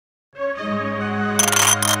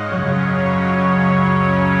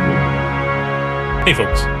Hey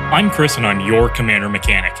folks, I'm Chris and I'm your Commander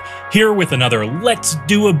Mechanic, here with another Let's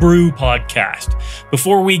Do a Brew podcast.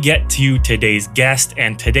 Before we get to today's guest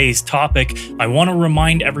and today's topic, I want to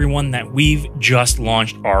remind everyone that we've just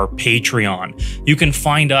launched our Patreon. You can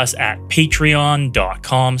find us at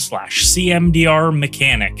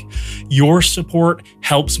patreon.com/cmdrmechanic. Your support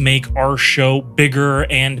helps make our show bigger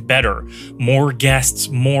and better. More guests,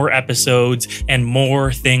 more episodes, and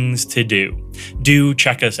more things to do. Do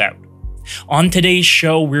check us out. On today's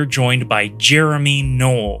show, we're joined by Jeremy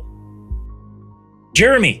Noell.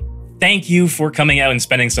 Jeremy, thank you for coming out and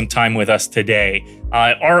spending some time with us today.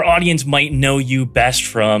 Our audience might know you best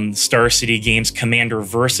from Star City Games Commander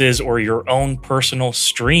Versus or your own personal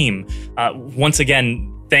stream. Once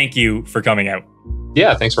again, thank you for coming out.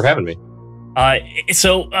 Yeah, thanks for having me.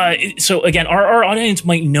 So again, our audience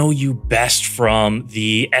might know you best from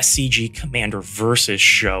the SCG Commander Versus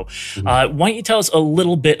show. Why don't you tell us a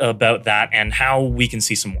little bit about that and how we can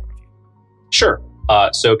see some more of you? Sure.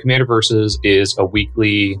 So Commander Versus is a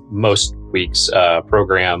weekly, most weeks,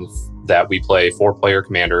 program that we play 4-player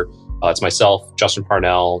Commander. It's myself, Justin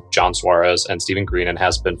Parnell, John Suarez, and Stephen Green, and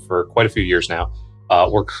has been for quite a few years now.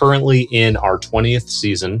 We're currently in our 20th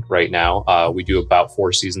season right now. We do about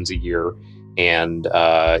 4 seasons a year. And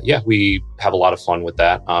we have a lot of fun with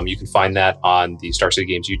that. You can find that on the Star City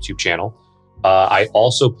Games YouTube channel. I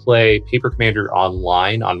also play Paper Commander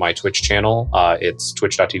online on my Twitch channel. It's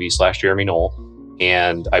twitch.tv/Jeremy Noell.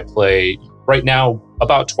 And I play right now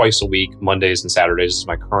about twice a week, Mondays and Saturdays is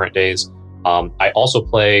my current days. I also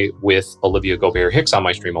play with Olivia Gobert-Hicks on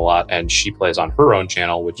my stream a lot, and she plays on her own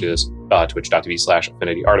channel, which is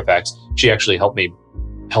twitch.tv/Affinity Artifacts. She actually helped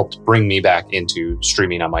bring me back into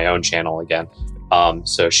streaming on my own channel again.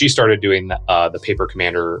 So she started doing the Paper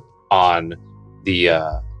Commander on the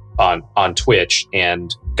on Twitch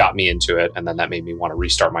and got me into it, and then that made me want to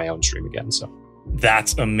restart my own stream again. So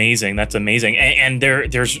that's amazing. That's amazing. And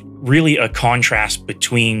there's really a contrast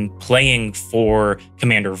between playing for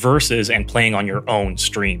Commander Versus and playing on your own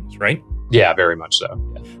streams, right? Yeah, very much so.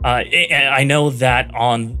 Yeah. I know that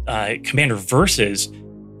on Commander Versus,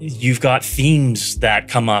 you've got themes that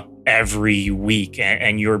come up every week,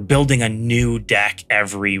 and you're building a new deck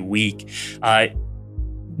every week.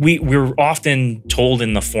 We're often told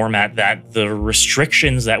in the format that the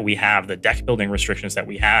restrictions that we have, the deck building restrictions that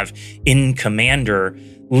we have in Commander,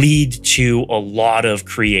 lead to a lot of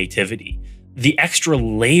creativity. The extra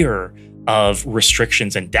layer of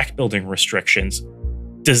restrictions and deck building restrictions,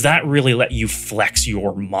 does that really let you flex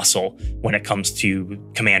your muscle when it comes to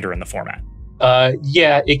Commander in the format?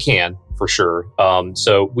 Yeah, it can, for sure.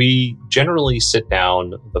 So we generally sit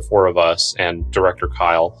down, the 4 of us and Director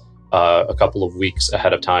Kyle, a couple of weeks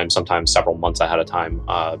ahead of time, sometimes several months ahead of time,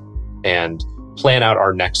 and plan out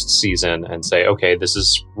our next season and say, okay, this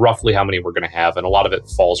is roughly how many we're going to have. And a lot of it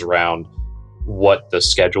falls around what the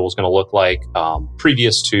schedule is going to look like.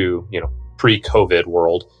 Previous to, pre-COVID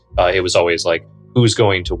world, it was always like, who's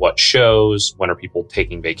going to what shows, when are people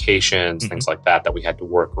taking vacations, things like that we had to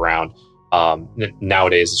work around.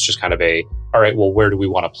 Nowadays, it's just kind of all right, well, where do we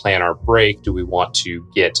want to plan our break? Do we want to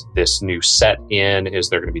get this new set in? Is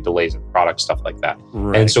there going to be delays in product, stuff like that?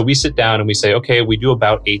 Right. And so we sit down and we say, okay, we do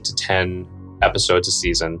about 8 to 10 episodes a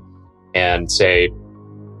season and say,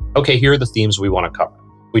 okay, here are the themes we want to cover.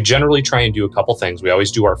 We generally try and do a couple things. We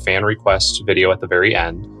always do our fan request video at the very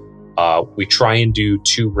end. We try and do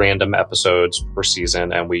 2 random episodes per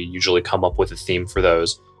season, and we usually come up with a theme for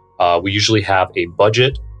those. We usually have a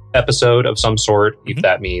budget episode of some sort. If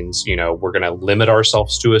that means, we're going to limit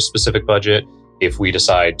ourselves to a specific budget. If we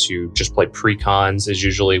decide to just play pre-cons is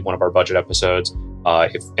usually one of our budget episodes.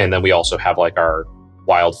 And then we also have like our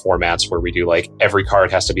wild formats where we do like every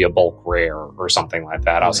card has to be a bulk rare or something like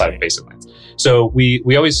that outside of basic lands. So we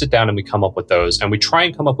always sit down and we come up with those, and we try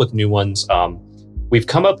and come up with new ones. We've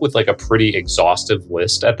come up with like a pretty exhaustive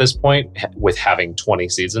list at this point with having 20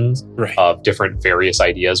 seasons of different various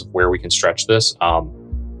ideas of where we can stretch this.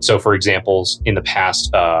 So for examples, in the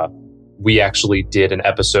past, we actually did an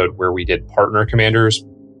episode where we did partner commanders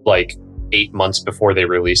like 8 months before they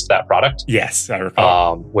released that product. Yes, I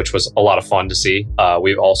recall. Which was a lot of fun to see.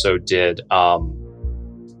 We also did,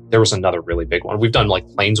 there was another really big one. We've done like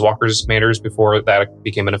Planeswalkers commanders before that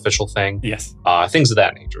became an official thing. Yes. Things of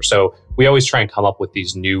that nature. So we always try and come up with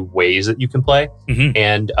these new ways that you can play.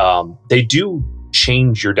 And they do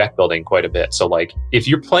change your deck building quite a bit. So like if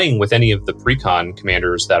you're playing with any of the pre-con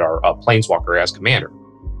commanders that are a Planeswalker as commander,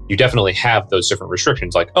 you definitely have those different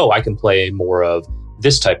restrictions. Like, oh, I can play more of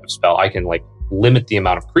this type of spell. I can like limit the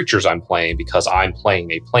amount of creatures I'm playing because I'm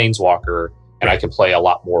playing a Planeswalker, and I can play a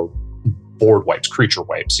lot more board wipes, creature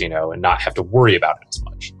wipes, and not have to worry about it as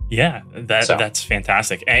much. Yeah, that's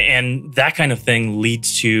fantastic. And that kind of thing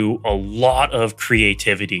leads to a lot of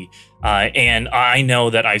creativity. And I know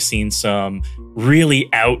that I've seen some really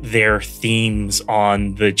out there themes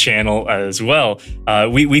on the channel as well.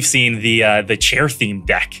 We've seen the chair theme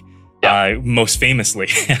deck, most famously,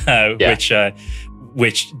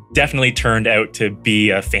 which definitely turned out to be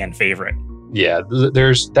a fan favorite. Yeah,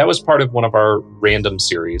 that was part of one of our random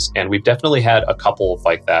series, and we've definitely had a couple of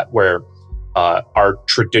like that where our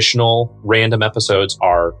traditional random episodes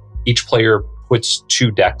are each player puts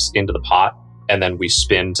 2 decks into the pot, and then we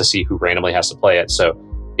spin to see who randomly has to play it. So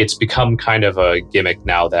it's become kind of a gimmick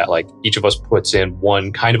now that like each of us puts in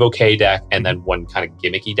one kind of okay deck and then one kind of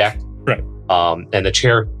gimmicky deck. Right. And the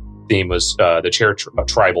chair theme was the chair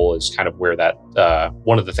tribal is kind of where that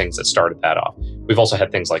one of the things that started that off. We've also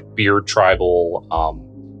had things like beard tribal,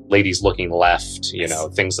 ladies looking left,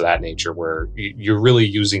 things of that nature, where you're really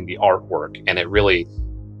using the artwork, and it really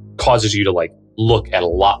causes you to like look at a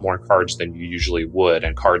lot more cards than you usually would,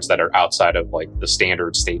 and cards that are outside of like the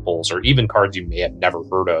standard staples, or even cards you may have never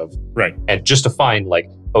heard of. Right. And just to find like,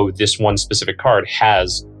 oh, this one specific card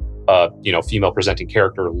has a female presenting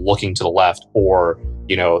character looking to the left, or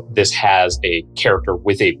this has a character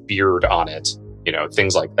with a beard on it,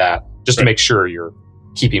 things like that, just to make sure you're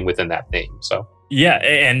keeping within that theme. So yeah,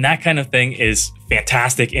 and that kind of thing is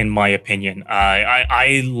fantastic in my opinion.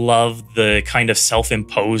 I love the kind of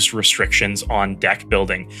self-imposed restrictions on deck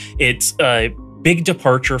building. It's a big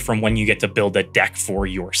departure from when you get to build a deck for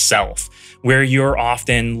yourself, where you're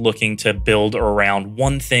often looking to build around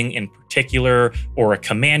one thing in particular or a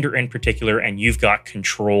commander in particular, and you've got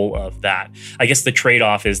control of that. I guess the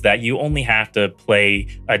trade-off is that you only have to play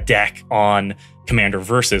a deck on Commander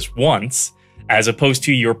Versus once, as opposed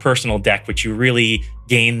to your personal deck, which you really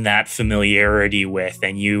gain that familiarity with,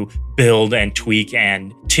 and you build and tweak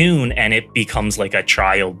and tune, and it becomes like a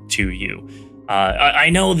child to you. I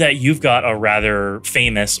know that you've got a rather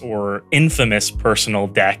famous or infamous personal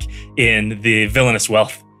deck in the Villainous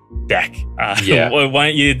Wealth deck. Why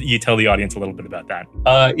don't you tell the audience a little bit about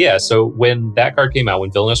that? So when that card came out,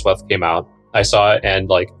 when Villainous Wealth came out, I saw it, and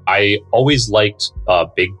like I always liked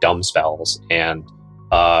big dumb spells, and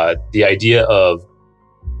the idea of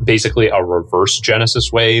basically a reverse Genesis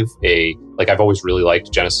Wave. I've always really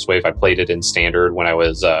liked Genesis Wave. I played it in Standard when I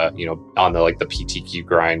was on the PTQ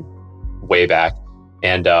grind way back.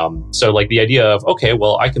 And so like the idea of, okay,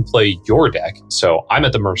 well, I can play your deck, so I'm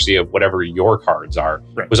at the mercy of whatever your cards are,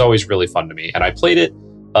 was always really fun to me. And I played it,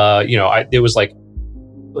 it was like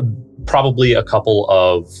probably a couple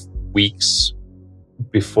of weeks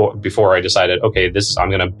before I decided, okay, I'm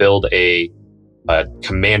going to build a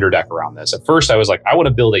commander deck around this. At first I was like, I want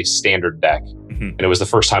to build a standard deck. And it was the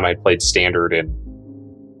first time I'd played Standard in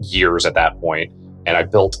years at that point. And I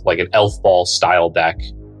built like an Elf Ball style deck.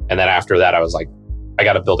 And then after that, I was like, I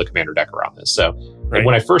got to build a commander deck around this. So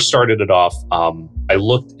when I first started it off, I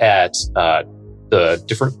looked at the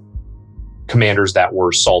different commanders that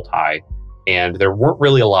were Sultai, and there weren't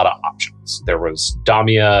really a lot of options. There was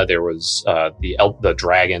Damia, there was the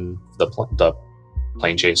dragon, the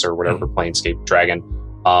plane chaser, whatever, planescape dragon.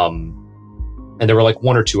 And there were like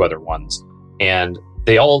 1 or 2 other ones. And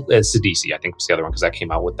they all, Sidisi, I think was the other one, because that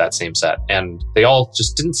came out with that same set. And they all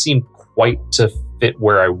just didn't seem quite to fit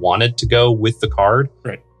where I wanted to go with the card.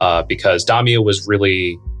 Right. Because Damia was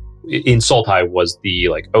really, in Sultai was the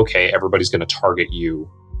like, okay, everybody's going to target you.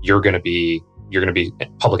 You're going to be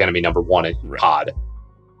public enemy number 1 at pod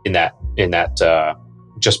in that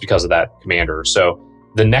just because of that commander. So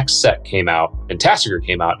the next set came out and Tassiger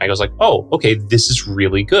came out, and I was like, oh, okay, this is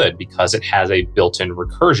really good because it has a built-in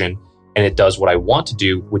recursion, and it does what I want to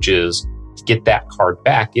do, which is get that card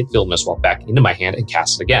back, get Villainous Wealth back into my hand, and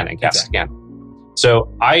cast it again, and cast it again.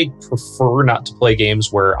 So I prefer not to play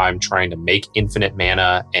games where I'm trying to make infinite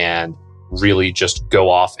mana and really just go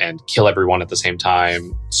off and kill everyone at the same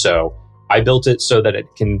time. So I built it so that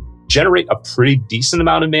it can generate a pretty decent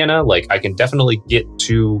amount of mana. Like I can definitely get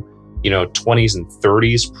to 20s and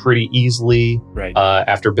 30s pretty easily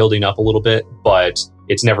after building up a little bit, but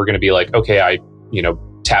it's never going to be like, okay, I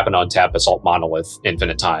tap and untap Assault Monolith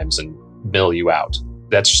infinite times and mill you out.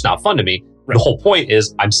 That's just not fun to me. The whole point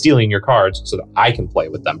is I'm stealing your cards so that I can play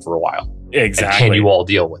with them for a while. Exactly. And can you all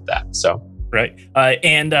deal with that? So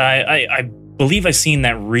and I believe I've seen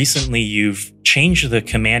that recently you've changed the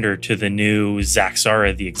commander to the new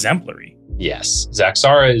Zaxara the Exemplary. Yes,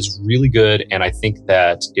 Zaxara is really good, and I think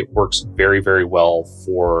that it works very, very well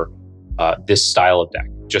for this style of deck.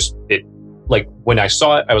 Like when I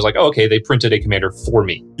saw it, I was like, oh, okay, they printed a commander for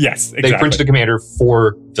me. Yes, exactly. They printed a commander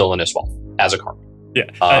for Villainous Wealth as a card.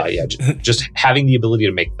 Just having the ability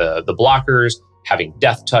to make the blockers, having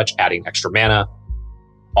death touch, adding extra mana,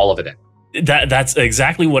 all of it in. That's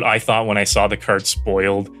exactly what I thought when I saw the card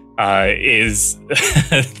spoiled. Is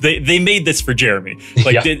they made this for Jeremy?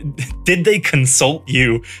 Like, did they consult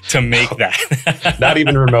you to make that? Not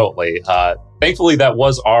even remotely. Thankfully, that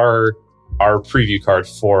was our preview card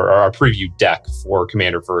or our preview deck for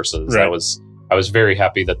Commander Versus. Right. I was very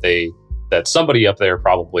happy that somebody up there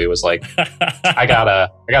probably was like, I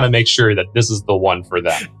gotta make sure that this is the one for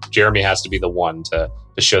them. Jeremy has to be the one to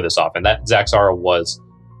show this off, and that Zaxara was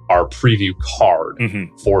our preview card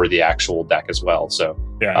for the actual deck as well. So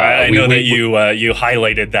I know that you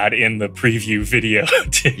highlighted that in the preview video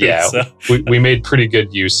too. Yeah, so. we made pretty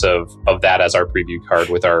good use of that as our preview card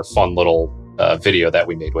with our fun little video that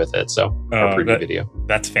we made with it. So our preview video.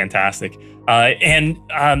 That's fantastic.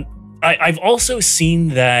 I've also seen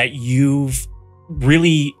that you've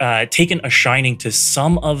really taken a shining to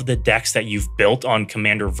some of the decks that you've built on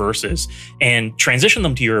Commander Versus and transitioned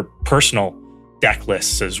them to your personal deck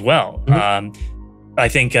lists as well. I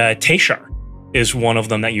think Teshar is one of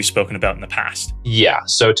them that you've spoken about in the past. Yeah,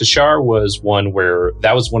 so Teshar was one where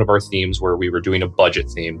that was one of our themes where we were doing a budget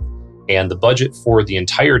theme, and the budget for the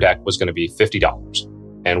entire deck was going to be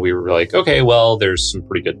 $50. And we were like, okay, well, there's some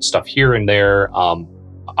pretty good stuff here and there.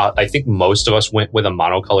 I think most of us went with a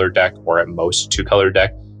monocolor deck or at most two-color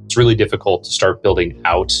deck. It's really difficult to start building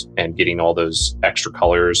out, and getting all those extra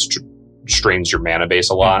colors strains your mana base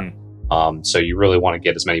a lot. So you really want to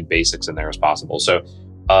get as many basics in there as possible. So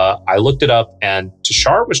I looked it up, and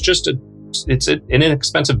Teshar was just it's an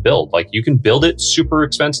inexpensive build. Like, you can build it super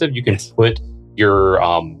expensive. You can put your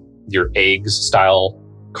eggs style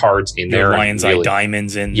cards in there. Lion's Eye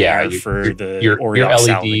diamonds in there for your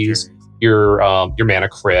LEDs, your mana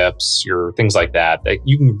crypts, your things like that.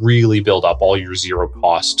 You can really build up all your zero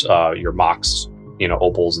cost, your Mox,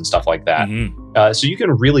 opals and stuff like that. So you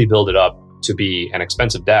can really build it up to be an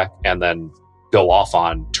expensive deck, and then go off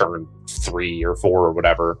on turn 3 or 4 or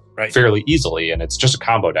whatever fairly easily. And it's just a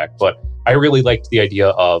combo deck. But I really liked the idea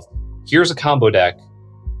of, here's a combo deck,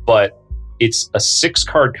 but it's a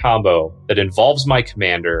 6-card combo that involves my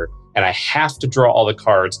commander, and I have to draw all the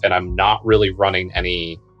cards, and I'm not really running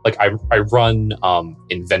any, like, I run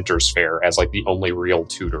Inventor's Fair as like the only real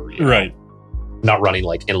tutor. Right. Not running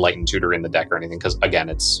like Enlightened Tutor in the deck or anything, because again,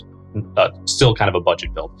 it's still kind of a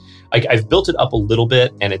budget build. I've built it up a little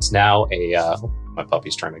bit, and it's now my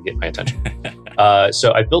puppy's trying to get my attention.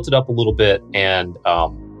 So I built it up a little bit, and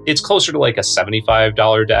it's closer to like a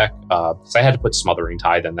 $75 deck. So I had to put Smothering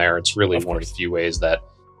Tithe in there. It's really one of the few ways that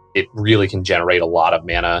it really can generate a lot of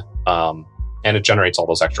mana. And it generates all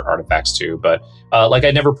those extra artifacts too. But like,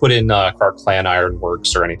 I never put in Kark Clan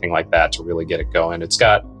Ironworks or anything like that to really get it going. It's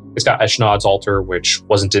got Eshnod's Altar, which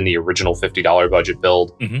wasn't in the original $50 budget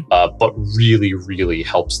build, but really, really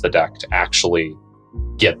helps the deck to actually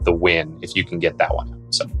get the win if you can get that one.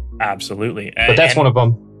 So absolutely, but that's one of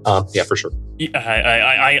them. Yeah, for sure.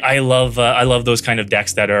 I love those kind of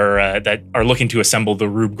decks that are looking to assemble the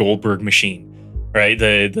Rube Goldberg machine. Right,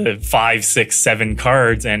 the 5, 6, 7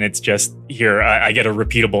 cards, and it's just here. I get a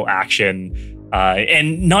repeatable action,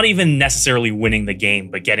 and not even necessarily winning the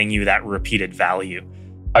game, but getting you that repeated value.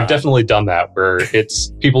 I've definitely done that, where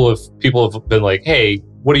it's people have been like, "Hey,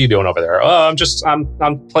 what are you doing over there?" "Oh,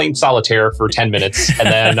 I'm playing solitaire for 10 minutes, and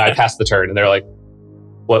then I pass the turn," and they're like,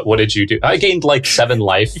 "What did you do?" "I gained like 7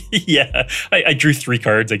 life." Yeah, I drew 3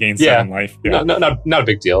 cards. I gained 7 life. Yeah. No, not a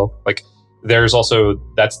big deal. Like, there's also,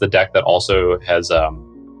 that's the deck that also has,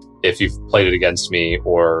 if you've played it against me,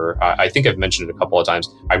 or I think I've mentioned it a couple of times,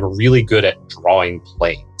 I'm really good at drawing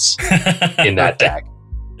planes in that deck.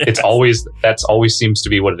 That's always seems to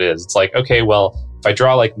be what it is. It's like, okay, well, if I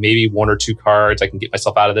draw like maybe 1 or 2 cards, I can get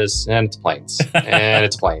myself out of this, and it's planes, and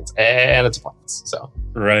it's planes, and it's planes. So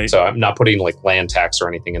So I'm not putting like land tax or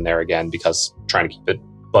anything in there again, because I'm trying to keep it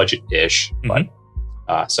budget-ish. But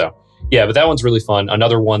so. Yeah, but that one's really fun.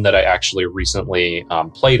 Another one that I actually recently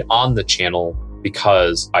played on the channel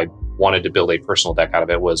because I wanted to build a personal deck out of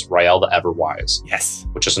it was Rael the Everwise. Yes.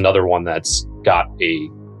 Which is another one that's got a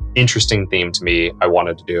interesting theme to me. I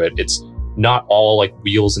wanted to do it. It's not all like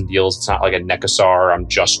wheels and deals. It's not like a Nekasar. I'm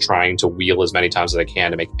just trying to wheel as many times as I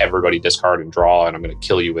can to make everybody discard and draw, and I'm going to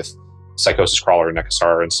kill you with Psychosis Crawler and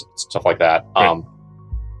Nekasar and stuff like that. Right.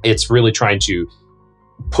 It's really trying to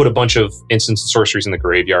put a bunch of instants and sorceries in the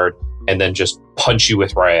graveyard and then just punch you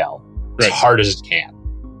with Rael as hard as it can.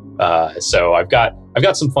 So I've got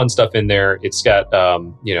some fun stuff in there. It's got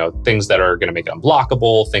things that are going to make it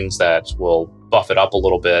unblockable, things that will buff it up a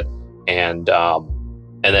little bit, and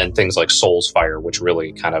And then things like Soul's Fire, which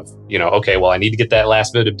really kind of, okay, well, I need to get that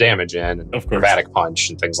last bit of damage in, and Dramatic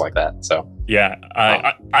Punch and things like that. So yeah,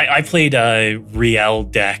 I played a Riel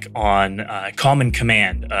deck on Common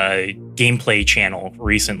Command gameplay channel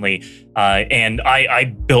recently, and I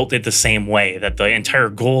built it the same way. That the entire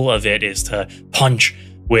goal of it is to punch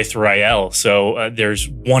with Riel. So there's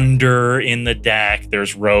Wonder in the deck,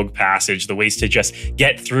 there's Rogue Passage, the ways to just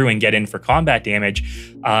get through and get in for combat damage.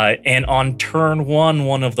 And on turn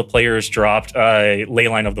one of the players dropped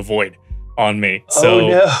Leyline of the Void on me. So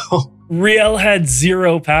no. Riel had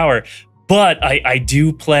 0 power, but I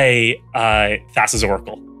do play Thassa's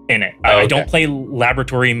Oracle in it. I don't play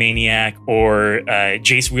Laboratory Maniac or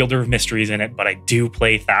Jace Wielder of Mysteries in it, but I do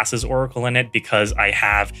play Thassa's Oracle in it because I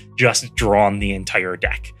have just drawn the entire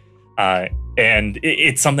deck. And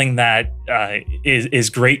it's something that is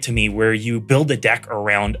great to me, where you build a deck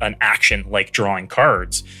around an action like drawing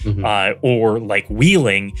cards or like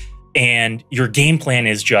wheeling, and your game plan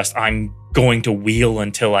is just, I'm going to wheel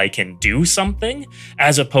until I can do something,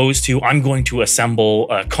 as opposed to I'm going to assemble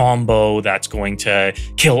a combo that's going to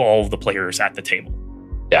kill all of the players at the table.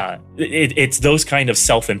 Yeah, it's those kind of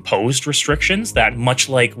self-imposed restrictions that, much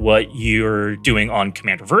like what you're doing on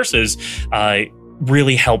Commander Versus,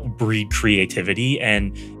 really help breed creativity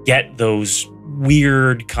and get those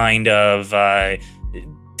weird kind of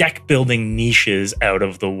deck building niches out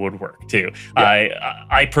of the woodwork too. Yeah.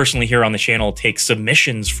 I personally here on the channel take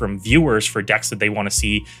submissions from viewers for decks that they want to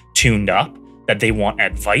see tuned up, that they want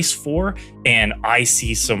advice for, and I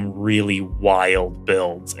see some really wild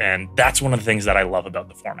builds, and that's one of the things that I love about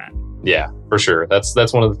the format. Yeah, for sure. That's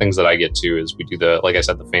one of the things that I get to, is we do like I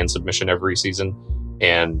said, the fan submission every season,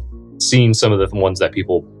 and seeing some of the ones that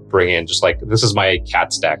people bring in, just like, this is my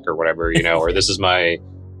Cats deck or whatever, or this is my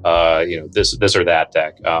this or that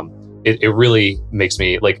deck. It really makes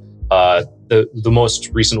me like, the most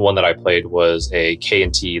recent one that I played was a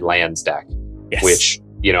K&T lands deck, yes. Which,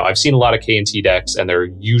 I've seen a lot of K&T decks, and they're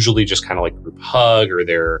usually just kind of like group hug, or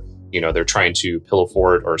they're trying to pillow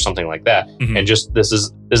fort or something like that. Mm-hmm. And just, this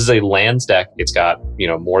is a lands deck. It's got,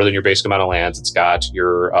 more than your basic amount of lands. It's got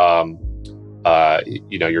your,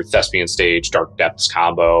 your Thespian Stage, Dark Depths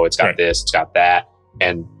combo. It's got this, it's got that.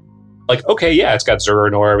 And like, okay, yeah, it's got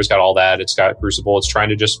Zura-Nor, it's got all that, it's got Crucible, it's trying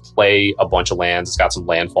to just play a bunch of lands, it's got some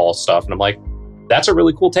landfall stuff, and I'm like, that's a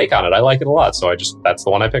really cool take on it. I like it a lot, so that's the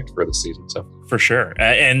one I picked for this season. So for sure,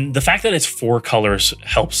 and the fact that it's 4 colors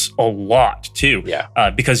helps a lot too. Yeah,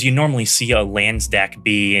 because you normally see a lands deck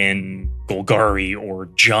be in Golgari or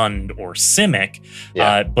Jund or Simic,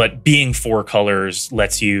 but being 4 colors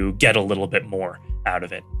lets you get a little bit more out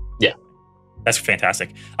of it. Yeah, that's fantastic.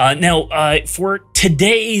 Now, for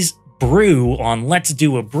today's Brew on Let's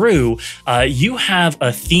Do a Brew, you have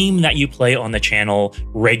a theme that you play on the channel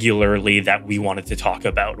regularly that we wanted to talk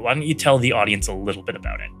about. Why don't you tell the audience a little bit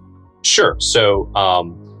about it? Sure. So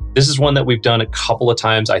this is one that we've done a couple of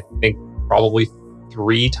times, I think probably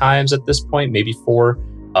 3 times at this point, maybe 4,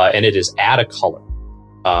 and it is Add a Color.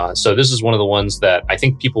 So this is one of the ones that I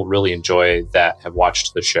think people really enjoy that have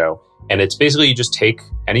watched the show. And it's basically, you just take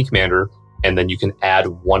any commander, and then you can add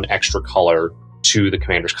 1 extra color to the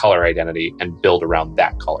commander's color identity and build around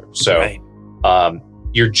that color. So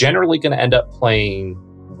you're generally going to end up playing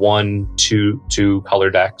 1, 2 color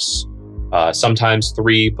decks, sometimes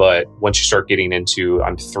 3, but once you start getting into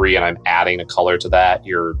I'm 3 and I'm adding a color to that,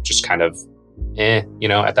 you're just kind of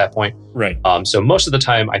at that point. Right. So most of the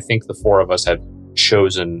time, I think the 4 of us have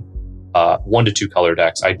chosen 1 to 2 color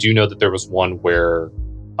decks. I do know that there was one where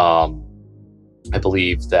I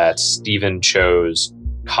believe that Steven chose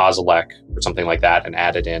Kozilek or something like that and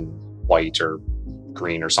added in white or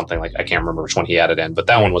green or something like, I can't remember which one he added in, but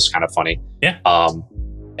that one was kind of funny. Yeah.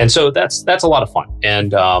 And so that's a lot of fun.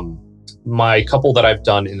 And my couple that I've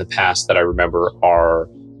done in the past that I remember are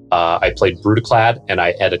I played Brutaclad and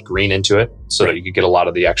I added green into it so that you could get a lot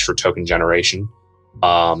of the extra token generation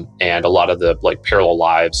and a lot of the like parallel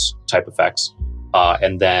lives type effects.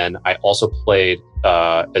 And then I also played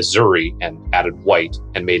Azuri and added white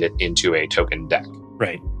and made it into a token deck.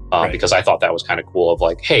 Right. Because I thought that was kind of cool of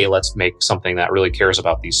like, hey, let's make something that really cares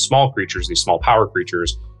about these small creatures, these small power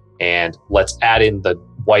creatures, and let's add in the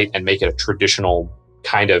white and make it a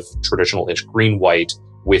traditional-ish green-white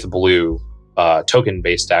with blue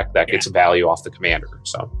token-based deck that gets value off the commander.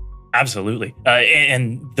 So absolutely.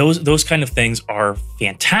 And those kind of things are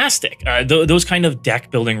fantastic. Those kind of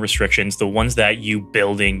deck building restrictions, the ones that you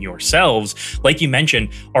building yourselves, like you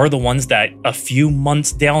mentioned, are the ones that a few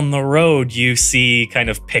months down the road you see kind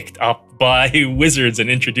of picked up by Wizards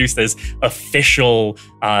and introduced as official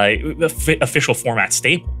official format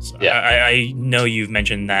staples. Yeah. I know you've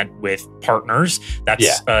mentioned that with partners.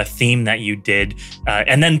 That's a theme that you did,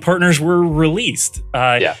 and then partners were released.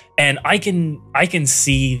 And I can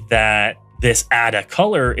see that this add a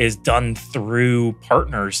color is done through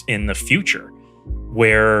partners in the future,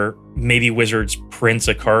 where maybe Wizards prints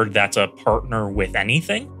a card that's a partner with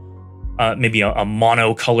anything, maybe a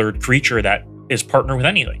mono-colored creature that is partner with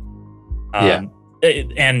anything. And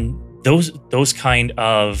those kind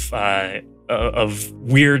of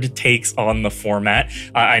weird takes on the format.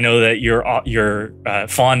 I know that you're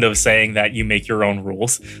fond of saying that you make your own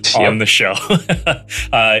rules on the show,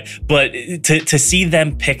 but to see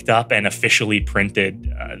them picked up and officially printed,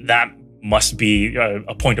 that must be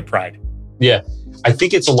a point of pride. Yeah, I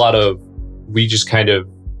think it's a lot of, we just kind of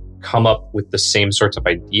come up with the same sorts of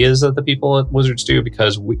ideas that the people at Wizards do,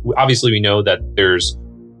 because obviously we know that there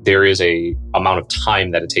is a amount of time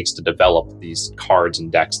that it takes to develop these cards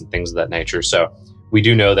and decks and things of that nature. So we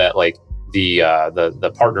do know that like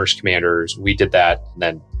the partners commanders, we did that, and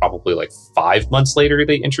then probably like 5 months later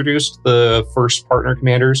they introduced the first partner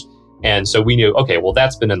commanders, and so we knew, okay, well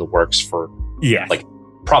that's been in the works for like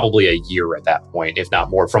probably a year at that point, if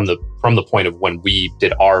not more, from the point of when we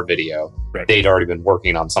did our video. They'd already been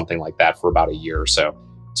working on something like that for about a year or so.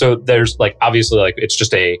 So there's like, obviously, like it's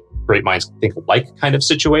just a great minds think alike kind of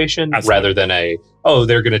situation. Absolutely. Rather than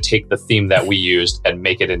they're going to take the theme that we used and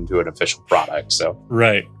make it into an official product. So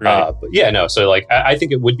right. But yeah, no. So like, I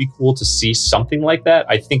think it would be cool to see something like that.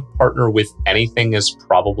 I think partner with anything is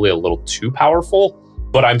probably a little too powerful,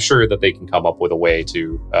 but I'm sure that they can come up with a way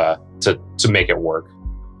to make it work.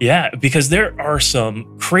 Yeah, because there are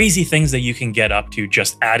some crazy things that you can get up to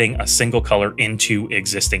just adding a single color into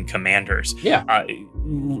existing commanders. Yeah.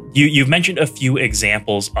 You've mentioned a few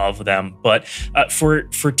examples of them, but for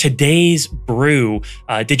today's brew,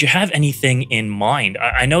 did you have anything in mind?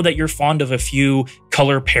 I know that you're fond of a few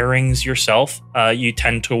color pairings yourself. You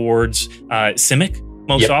tend towards Simic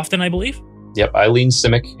most often, I believe. Yep, I lean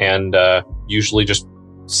Simic, and usually just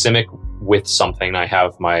Simic with something. I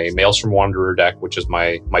have my Maelstrom Wanderer deck, which is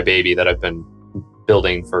my baby that I've been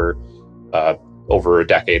building for over a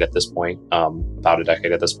decade at this point, about a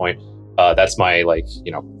decade at this point. That's my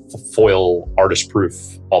foil artist proof,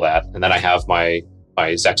 all that. And then I have my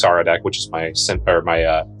Zexara deck, which is my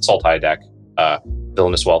Sultai deck,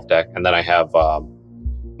 Villainous Wealth deck. And then I have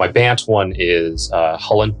my Bant one is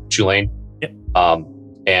Hullen Tulane. Yep.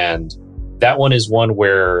 And that one is one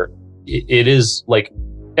where it is like,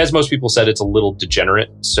 as most people said, it's a little degenerate.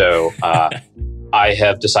 So I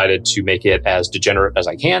have decided to make it as degenerate as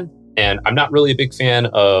I can. And I'm not really a big fan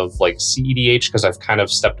of like CEDH, because I've kind of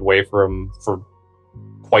stepped away for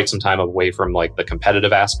quite some time away from like the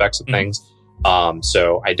competitive aspects of things.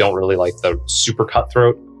 So I don't really like the super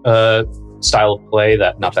cutthroat style of play.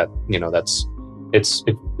 It's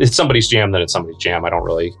somebody's jam, then it's somebody's jam. I don't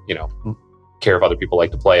really, care if other people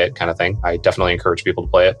like to play it, kind of thing. I definitely encourage people to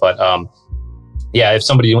play it, but yeah, if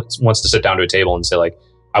somebody wants to sit down to a table and say like,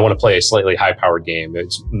 I want to play a slightly high-powered game,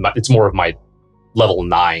 it's more of my level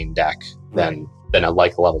 9 deck than a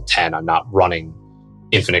like level 10. I'm not running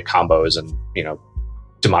infinite combos and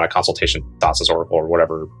demonic consultation, Thassa's Oracle, or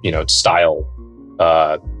whatever style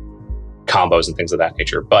combos and things of that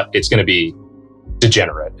nature. But it's going to be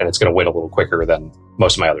degenerate, and it's going to win a little quicker than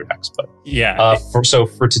most of my other decks. But yeah,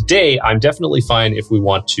 for today, I'm definitely fine if we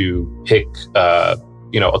want to pick a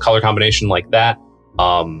color combination like that.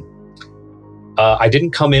 I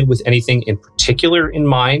didn't come in with anything in particular in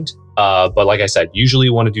mind, but like I said, usually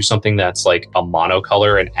you want to do something that's like a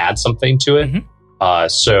monocolor and add something to it.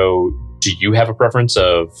 So do you have a preference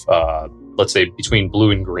of, let's say, between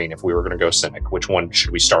blue and green, if we were going to go Simic, which one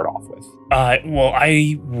should we start off with? Well,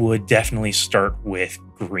 I would definitely start with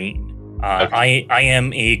green. Okay. I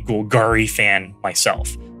am a Golgari fan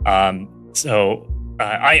myself. So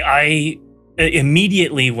I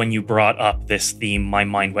immediately when you brought up this theme, my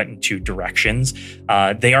mind went in two directions.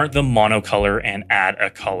 They aren't the monocolor and add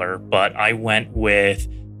a color, but I went with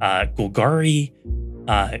Golgari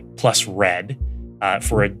plus red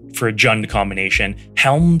for a Jund combination,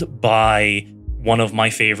 helmed by one of my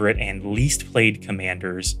favorite and least played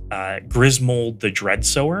commanders, Grismold the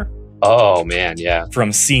Dreadsower. Oh man, yeah. From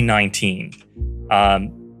C19.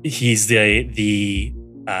 He's the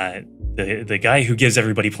guy who gives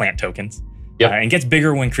everybody plant tokens. Yep. And gets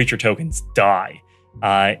bigger when creature tokens die.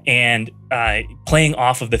 And playing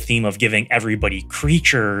off of the theme of giving everybody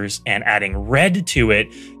creatures and adding red to it,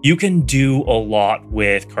 you can do a lot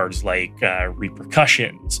with cards like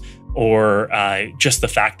Repercussions, or just the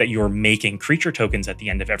fact that you're making creature tokens at the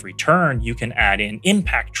end of every turn, you can add in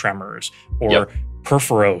Impact Tremors or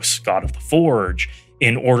Perforos, God of the Forge,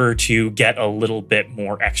 in order to get a little bit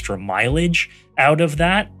more extra mileage out of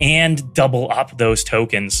that and double up those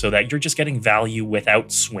tokens so that you're just getting value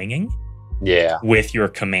without swinging with your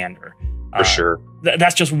commander. For sure.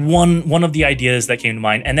 That's just one of the ideas that came to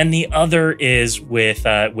mind. And then the other is with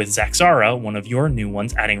Zaxara, one of your new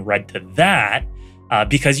ones, adding red to that.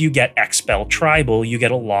 Because you get Expel Tribal, you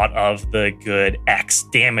get a lot of the good X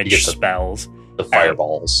damage spells. The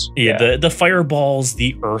fireballs. The fireballs,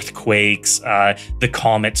 the earthquakes, the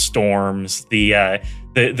comet storms, the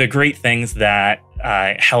great things that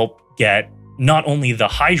help get not only the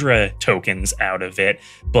Hydra tokens out of it,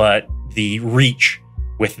 but the reach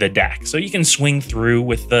with the deck. So you can swing through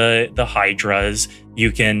with the Hydras.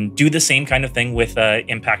 You can do the same kind of thing with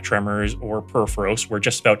Impact Tremors or Perforos, where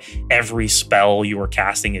just about every spell you are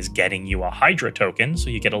casting is getting you a Hydra token,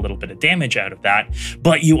 so you get a little bit of damage out of that,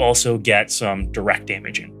 but you also get some direct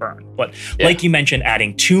damage in burn. But like you mentioned,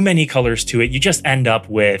 adding too many colors to it, you just end up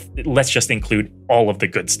with, let's just include all of the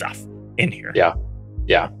good stuff in here. Yeah.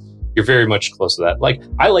 You're very much close to that. Like,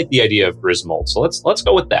 I like the idea of Grismold, so let's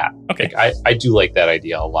go with that. Okay. Like, I do like that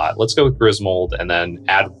idea a lot. Let's go with Grismold and then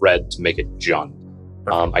add red to make it Jund.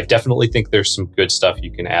 I definitely think there's some good stuff you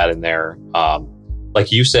can add in there.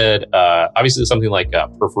 Like you said, obviously something like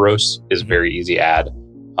Perforos is a very easy add.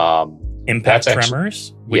 Impact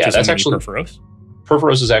Tremors, which is actually Perforos.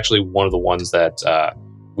 Perforos is actually one of the ones that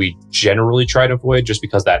we generally try to avoid, just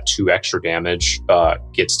because that 2 extra damage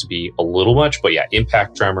gets to be a little much. But yeah,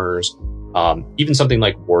 Impact Tremors, even something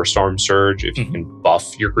like Warstorm Surge, if you can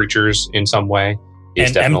buff your creatures in some way,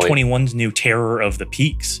 is and definitely... M21's new Terror of the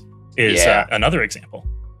Peaks is another example.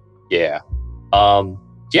 I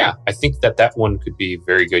think that one could be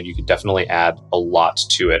very good. You could definitely add a lot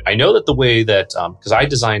to it. I know that the way that, because I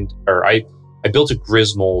built a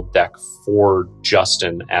Grismold deck for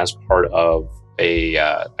Justin as part of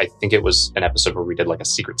I think it was an episode where we did like a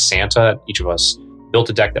Secret Santa. Each of us built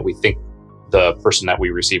a deck that we think the person that we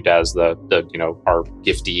received as the our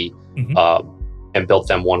giftee, and built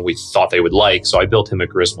them one we thought they would like. So I built him a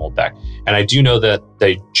Grismold deck. And I do know that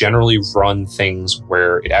they generally run things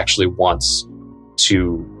where it actually wants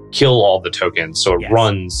to kill all the tokens. So it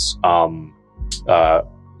runs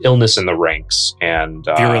Illness in the Ranks and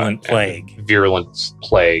Virulent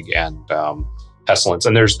Plague and Pestilence.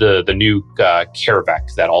 And there's the new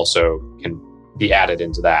Karavek that also can be added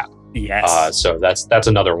into that. Yes. So that's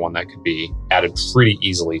another one that could be added pretty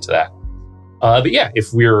easily to that. But yeah,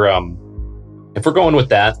 if we're going with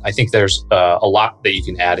that, I think there's a lot that you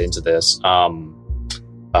can add into this.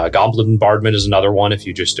 Goblin Bombardment is another one. If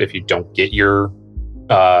you don't get your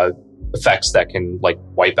effects that can like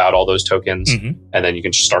wipe out all those tokens, and then you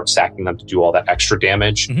can just start stacking them to do all that extra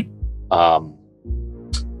damage.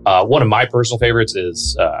 One of my personal favorites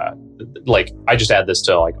is like I just add this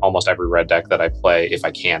to like almost every red deck that I play if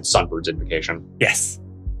I can. Sunbird's Invocation. Yes,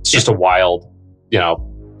 it's just a wild,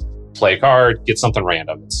 play a card, get something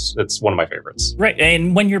random. It's one of my favorites. Right,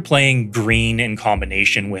 and when you're playing green in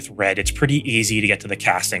combination with red, it's pretty easy to get to the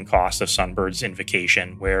casting cost of Sunbird's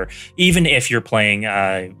Invocation, where even if you're playing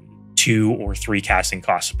 2 or 3 casting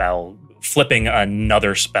cost spell, flipping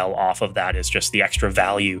another spell off of that is just the extra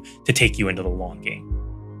value to take you into the long game.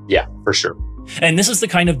 Yeah, for sure. And this is the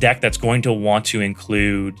kind of deck that's going to want to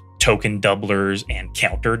include token doublers and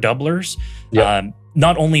counter doublers,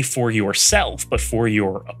 not only for yourself, but for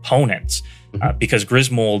your opponents. Because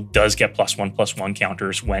Grismold does get +1/+1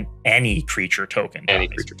 counters when any creature token dies.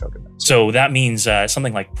 So that means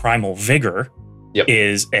something like Primal Vigor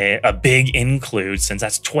is a big include, since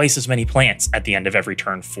that's twice as many plants at the end of every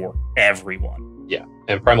turn for everyone. Yeah,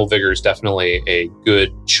 and Primal Vigor is definitely a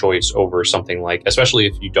good choice over something like, especially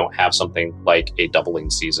if you don't have something like a Doubling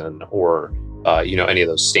Season or any of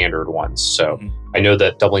those standard ones. So I know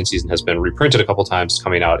that Doubling Season has been reprinted a couple times,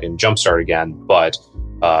 coming out in Jumpstart again. But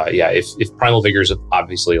if Primal Vigor is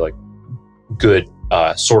obviously like good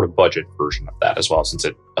sort of budget version of that as well, since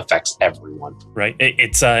it affects everyone. Right.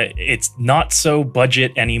 It's not so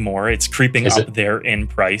budget anymore. It's creeping up there in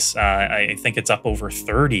price. I think it's up over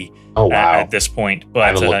 30 at this point. But I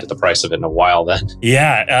haven't looked at the price of it in a while then.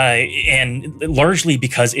 Yeah, and largely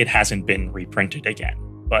because it hasn't been reprinted again.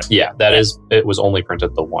 But yeah, it was only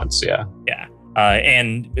printed the once. Yeah.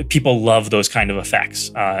 And people love those kind of effects.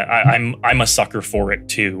 I'm a sucker for it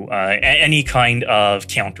too. Any kind of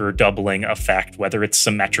counter doubling effect, whether it's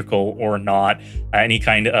symmetrical or not, any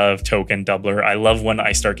kind of token doubler. I love when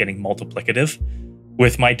I start getting multiplicative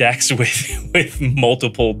with my decks with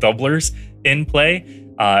multiple doublers in play.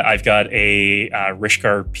 I've got a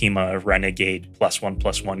Rishkar Pima Renegade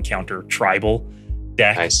 +1/+1 counter tribal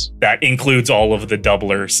deck that includes all of the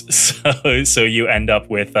doublers. So you end up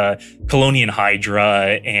with Colonian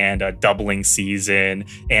Hydra and a doubling season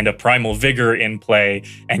and a Primal Vigor in play,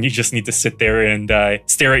 and you just need to sit there and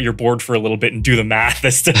stare at your board for a little bit and do the math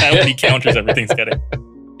as to how many counters everything's getting.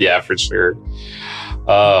 Yeah, for sure.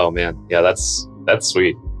 Oh man, yeah, that's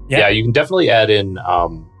sweet. Yeah, you can definitely add in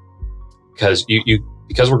because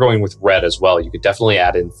because we're going with red as well, you could definitely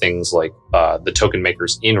add in things like the token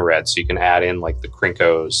makers in red. So you can add in like the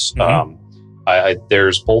Krinkos.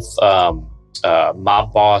 There's both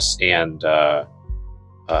Mob Boss and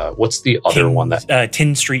what's the other one that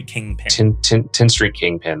Tin Street Kingpin. Tin Street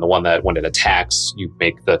Kingpin, the one that when it attacks, you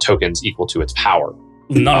make the tokens equal to its power.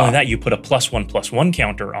 Not only that, you put a +1/+1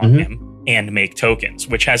 counter on him and make tokens,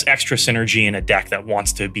 which has extra synergy in a deck that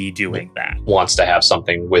wants to be doing that. Wants to have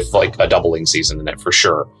something with like a doubling season in it for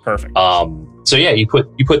sure. Perfect. So yeah, you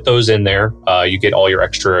put those in there. You get all your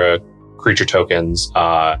extra creature tokens.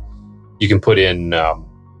 You can put in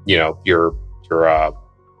your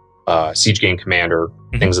Siege Gang Commander,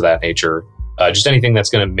 things of that nature. Just anything that's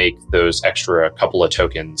going to make those extra couple of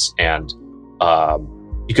tokens. And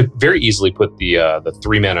you could very easily put the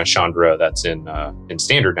 3-mana Chandra that's in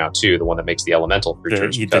standard now too, the one that makes the elemental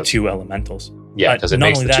creatures. The 2 elementals. Yeah, because it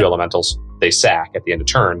makes the 2 elementals. They sack at the end of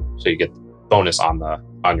turn, so you get bonus on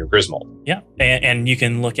your Grismold. Yeah, and you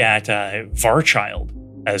can look at Varchild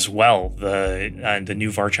as well. The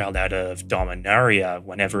new Varchild out of Dominaria.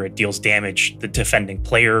 Whenever it deals damage, the defending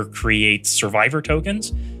player creates survivor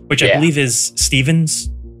tokens, which I believe is Steven's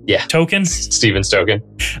token. Steven's token.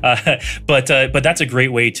 But that's a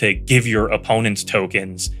great way to give your opponent's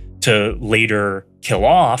tokens to later kill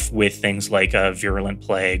off with things like a virulent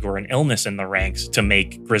plague or an illness in the ranks to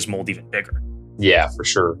make Grismold even bigger. Yeah, for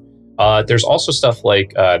sure. There's also stuff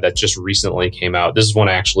like that just recently came out. This is one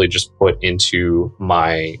I actually just put into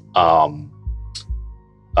my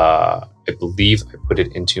I believe I put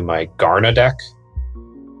it into my Garna deck.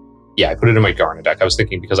 Yeah, I put it in my Garna deck. I was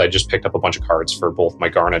thinking because I just picked up a bunch of cards for both my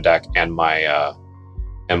Garna deck and my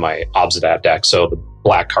Obsidat deck. So the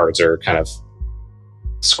black cards are kind of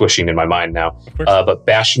squishing in my mind now. But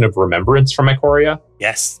Bastion of Remembrance from Ikoria.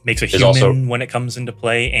 Yes, makes a human also, when it comes into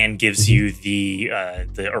play and gives you the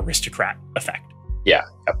aristocrat effect. Yeah,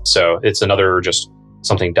 so it's another just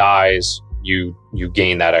something dies, you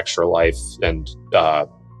gain that extra life and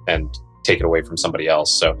take it away from somebody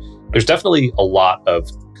else. So there's definitely a lot of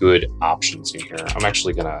good options in here. I'm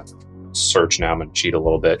actually gonna search now. I'm gonna cheat a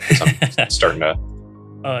little bit because I'm starting to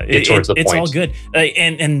get towards the point. It's all good,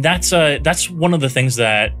 and that's one of the things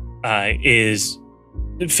that is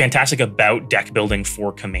fantastic about deck building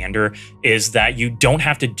for Commander is that you don't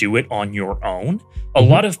have to do it on your own. A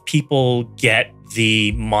lot of people get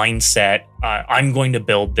the mindset, I'm going to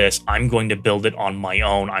build this, I'm going to build it on my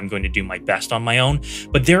own, I'm going to do my best on my own.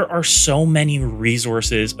 But there are so many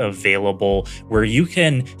resources available where you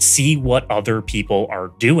can see what other people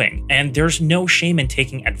are doing. And there's no shame in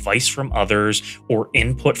taking advice from others or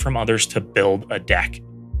input from others to build a deck.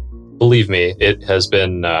 Believe me, it has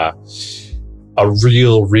been a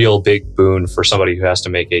real big boon for somebody who has to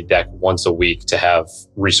make a deck once a week to have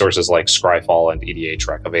resources like Scryfall and EDH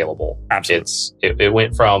available. Absolutely. It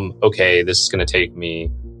went from, okay, this is going to take me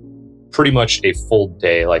pretty much a full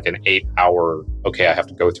day, like an 8-hour, okay, I have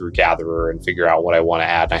to go through Gatherer and figure out what I want to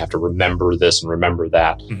add, and I have to remember this and remember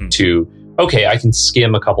that, to, okay, I can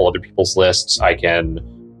skim a couple other people's lists, I can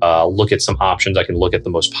look at some options. I can look at the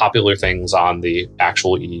most popular things on the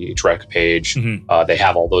actual EDH rec page. They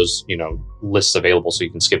have all those, lists available, so you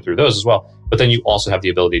can skip through those as well. But then you also have the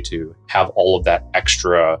ability to have all of that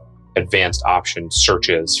extra advanced option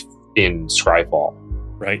searches in Scryfall.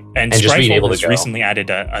 Right, and Scryfall just being able has recently added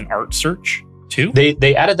an art search too.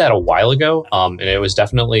 They added that a while ago, and it was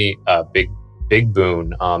definitely a big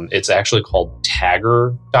boon. It's actually called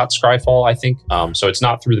Tagger.Scryfall, I think. So it's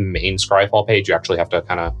not through the main Scryfall page. You actually have to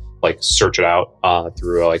kind of like search it out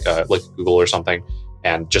through like Google or something,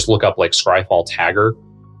 and just look up like Scryfall Tagger.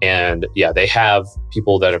 And yeah, they have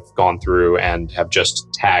people that have gone through and have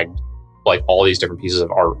just tagged like all these different pieces of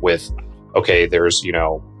art with, okay, there's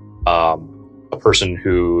a person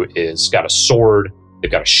who is got a sword, they've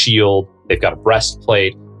got a shield, they've got a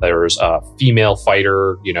breastplate. There's a female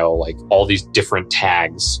fighter, like all these different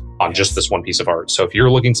tags on just this one piece of art. So if you're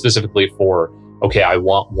looking specifically for, okay, I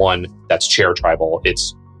want one that's chair tribal,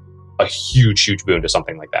 it's a huge boon to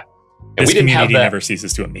something like that. And this community never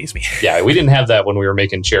ceases to amaze me. Yeah, we didn't have that when we were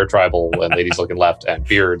making chair tribal and ladies looking left and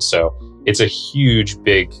beards. So it's a huge,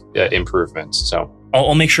 big improvement. So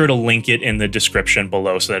I'll make sure to link it in the description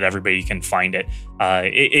below so that everybody can find it.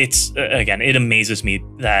 It's again, it amazes me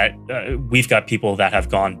that we've got people that have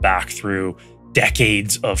gone back through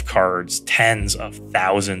decades of cards, tens of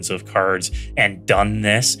thousands of cards, and done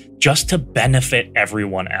this just to benefit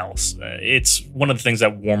everyone else. It's one of the things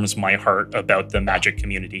that warms my heart about the Magic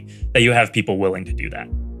community, that you have people willing to do that.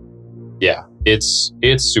 Yeah, it's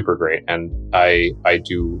super great, and I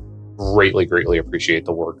do greatly appreciate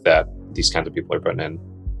the work that these kinds of people are putting in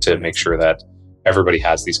to make sure that everybody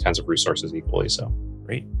has these kinds of resources equally. So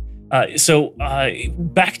great. So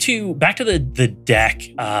back to the deck.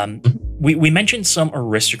 We mentioned some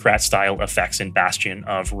aristocrat style effects in Bastion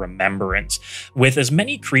of Remembrance. With as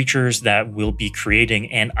many creatures that we'll be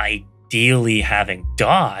creating and ideally having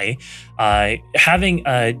die, having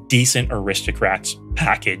a decent aristocrats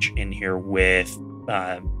package in here with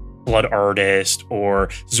Blood Artist or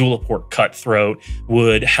Zulaport Cutthroat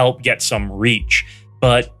would help get some reach.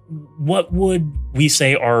 But what would we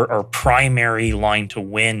say our primary line to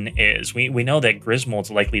win is? We know that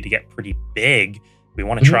Grismold's likely to get pretty big. We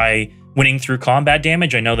want to try winning through combat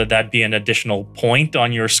damage. I know that that'd be an additional point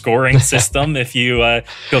on your scoring system if you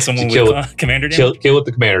kill someone with commander damage. Kill with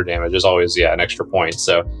the commander damage is always an extra point.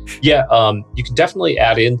 So yeah, you can definitely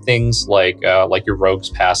add in things like your Rogue's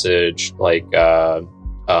Passage, like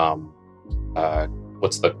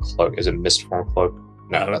what's the cloak? Is it Mistform Cloak?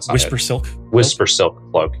 No, that's not Whisper it. Silk. Whisper Silk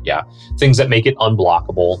Cloak. Yeah, things that make it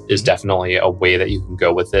unblockable is definitely a way that you can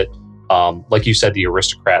go with it. Like you said, the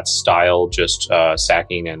aristocrat style, just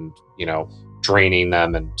sacking and draining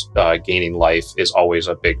them and gaining life is always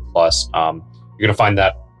a big plus. You're gonna find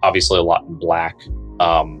that obviously a lot in black.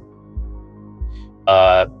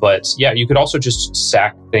 But yeah, you could also just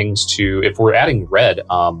sack things to, if we're adding red,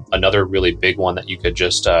 another really big one that you could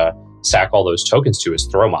just sack all those tokens to is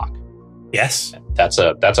Throwmock. Yes, that's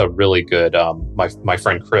a really good. My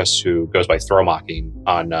friend Chris, who goes by Throwmocking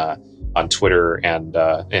on Twitter and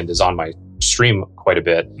is on my stream quite a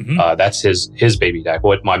bit. That's his baby deck.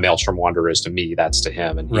 What my Maelstrom Wanderer is to me, that's to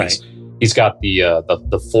him, and he's got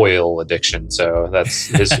the foil addiction. So that's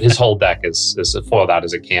his whole deck is as foiled out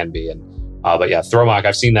as it can be. And but yeah, Throwmock,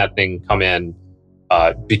 I've seen that thing come in,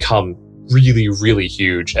 become really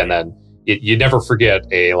huge, and then you never forget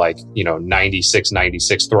a 96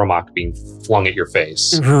 Throwmock being flung at your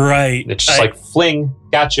face. Right. It's just like fling,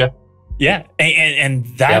 gotcha. Yeah, and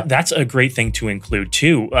that's a great thing to include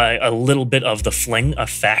too. A little bit of the fling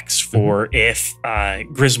effects for if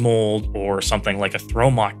Grismold or something like a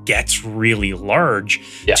Throwmock gets really large,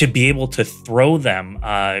 to be able to throw them.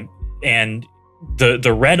 And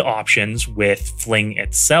the red options with fling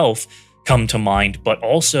itself come to mind, but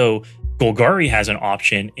also Golgari has an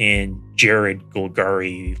option in Jared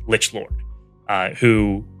Golgari Lichlord,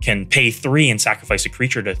 who can pay 3 and sacrifice a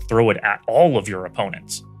creature to throw it at all of your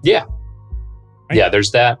opponents. Yeah. Yeah,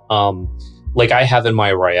 there's that. Like I have in my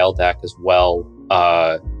Rael deck as well.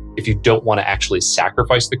 If you don't want to actually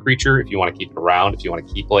sacrifice the creature, if you want to keep it around, if you want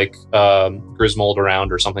to keep Grismold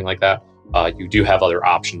around or something like that, you do have other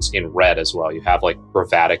options in red as well. You have like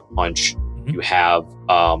Gravatic Punch. You have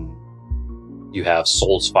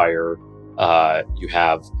Soul's Fire. You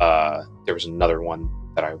have there was another one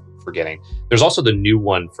that I'm forgetting. There's also the new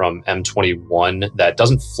one from M21 that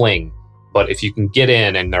doesn't fling. But if you can get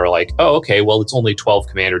in and they're like, oh, okay, well, it's only 12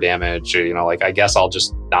 commander damage, I guess I'll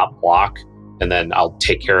just not block and then I'll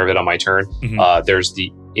take care of it on my turn. There's the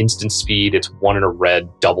instant speed. It's 1 in a red,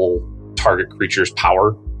 double target creature's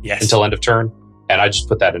power until end of turn. And I just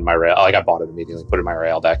put that in my Rael. I bought it immediately, put it in my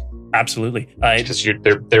Rael deck. Absolutely.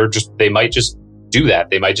 Because they might just do that.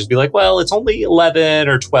 They might just be like, well, it's only 11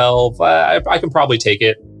 or 12. I can probably take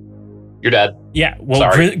it. You're dead. Yeah. Well,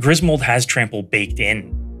 Grismold has trample baked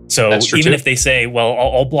in. So even if they say, well,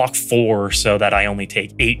 I'll block 4 so that I only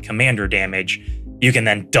take 8 commander damage, you can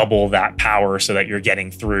then double that power so that you're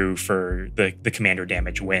getting through for the commander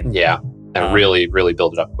damage win. Yeah, and really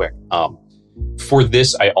build it up quick. For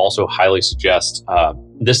this, I also highly suggest,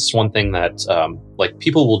 this is one thing that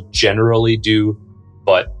people will generally do,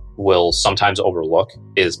 but will sometimes overlook,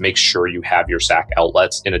 is make sure you have your sack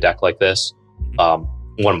outlets in a deck like this. One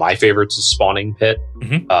of my favorites is Spawning Pit.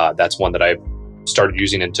 That's one that I started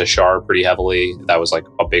using into Shar pretty heavily. That was like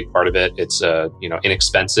a big part of it. It's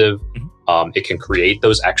inexpensive. It can create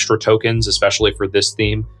those extra tokens, especially for this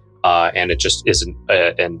theme, and it just isn't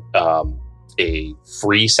a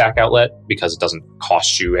free sack outlet because it doesn't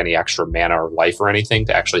cost you any extra mana or life or anything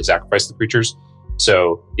to actually sacrifice the creatures.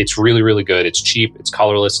 So it's really good. It's cheap. It's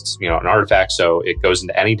colorless. It's an artifact, so it goes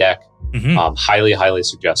into any deck. Highly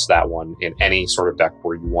suggest that one in any sort of deck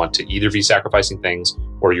where you want to either be sacrificing things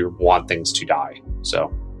or you want things to die.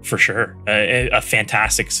 So For sure. A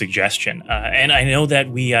fantastic suggestion. And I know that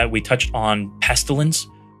we touched on Pestilence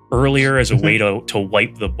earlier as a way to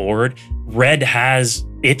wipe the board. Red has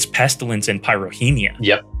its Pestilence and Pyrohemia.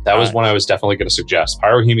 Yep. That was one I was definitely going to suggest.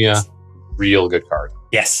 Pyrohemia, real good card.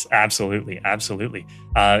 Yes, absolutely. Absolutely.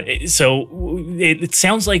 So it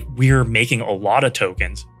sounds like we're making a lot of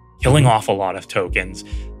tokens, killing off a lot of tokens,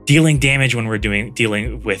 dealing damage when we're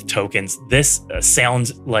dealing with tokens. This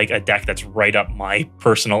sounds like a deck that's right up my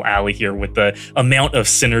personal alley here with the amount of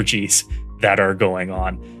synergies that are going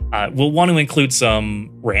on. We'll want to include some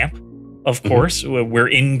ramp, of course. We're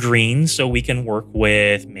in green, so we can work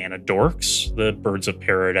with Mana Dorks, the Birds of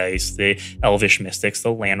Paradise, the Elvish Mystics, the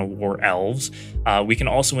Llanowar Elves. We can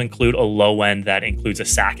also include a low end that includes a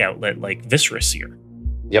sack outlet like Viscera Seer.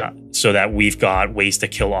 Yep. So that we've got ways to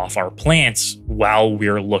kill off our plants while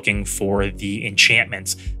we're looking for the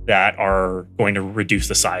enchantments that are going to reduce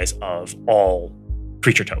the size of all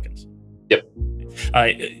creature tokens. Yep.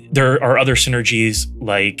 There are other synergies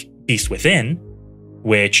like Beast Within,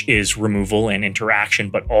 which is removal and interaction,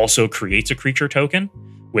 but also creates a creature token,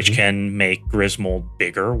 which can make Grismold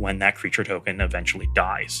bigger when that creature token eventually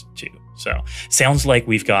dies too. So sounds like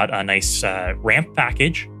we've got a nice ramp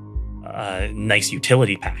package, nice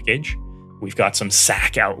utility package. We've got some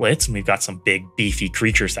sack outlets, and we've got some big beefy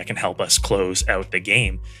creatures that can help us close out the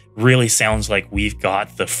game. Really sounds like we've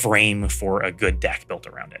got the frame for a good deck built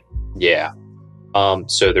around it. Yeah.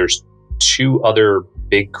 So there's two other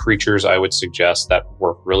big creatures I would suggest that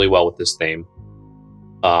work really well with this theme.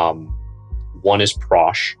 One is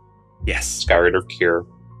Prosh. Yes. Skyrider Cure.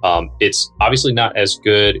 It's obviously not as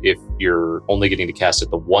good if you're only getting to cast it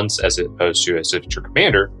the once as opposed to as if it's your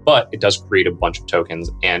commander, but it does create a bunch of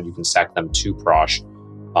tokens and you can stack them to Prosh.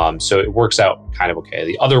 So it works out kind of okay.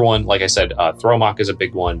 The other one, like I said, Thromok is a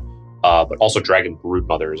big one, but also Dragon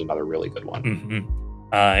Broodmother is another really good one.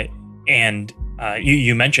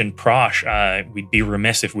 You mentioned Prosh. We'd be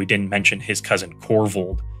remiss if we didn't mention his cousin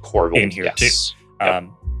Corvold in here too. Yep.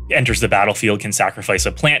 Enters the battlefield, can sacrifice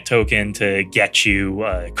a plant token to get you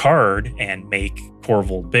a card and make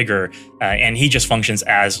Corvold bigger. And he just functions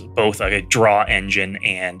as both a draw engine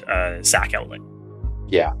and a sack outlet.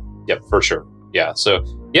 Yeah. Yep, for sure. Yeah. So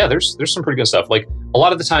yeah, there's some pretty good stuff. Like a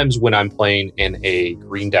lot of the times when I'm playing in a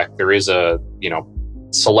green deck, there is a,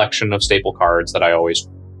 selection of staple cards that I always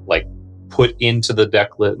like put into the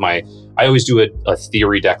deck list. I always do a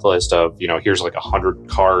theory deck list of, here's like 100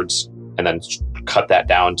 cards and then cut that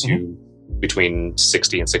down to between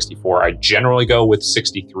 60 and 64. I generally go with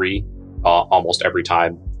 63 almost every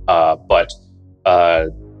time. But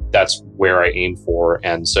that's where I aim for.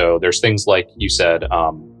 And so there's things like you said,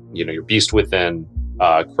 your Beast Within,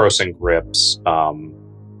 Crossing Grips.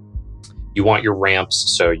 You want your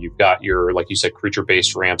ramps. So you've got your, like you said,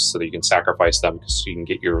 creature-based ramps so that you can sacrifice them because you can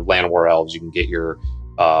get your Llanowar Elves. You can get your,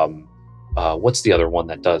 what's the other one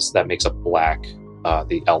that makes up black?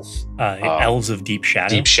 The elf. Elves of Deep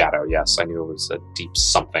Shadow. Deep Shadow, yes. I knew it was a deep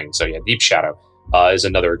something. So yeah, Deep Shadow is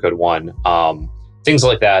another good one. Things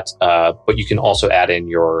like that. But you can also add in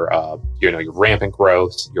your rampant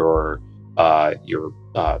growth, your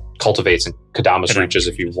cultivates and Kadamas reaches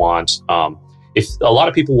if you want. If a lot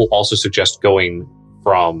of people will also suggest going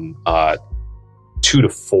from 2 to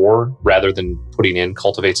 4 rather than putting in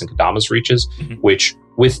cultivates and Kadamas reaches, which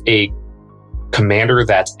with a commander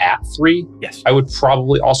that's at 3, yes, I would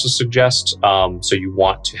probably also suggest. So you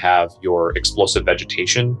want to have your explosive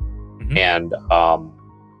vegetation and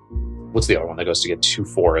what's the other one that goes to get 2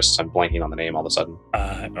 forests? I'm blanking on the name all of a sudden.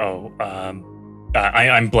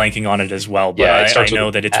 I'm blanking on it as well, but yeah, I know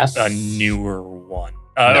that it's F. a newer one.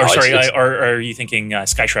 No, are you thinking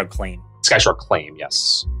Skyshroud Claim? Skyshroud Claim,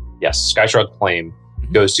 yes. Yes, Skyshroud Claim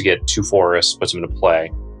goes to get 2 forests, puts them into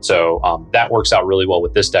play. So that works out really well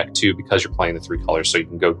with this deck too, because you're playing the 3 colors. So you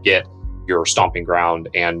can go get your Stomping Ground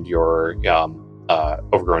and your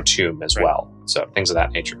Overgrown Tomb as well. So things of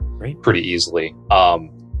that nature pretty easily.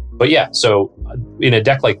 But yeah, so in a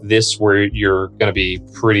deck like this, where you're going to be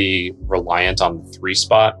pretty reliant on the 3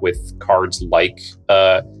 spot with cards like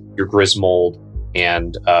your Grismold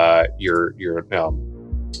and your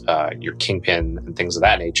Kingpin and things of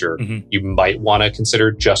that nature, you might want to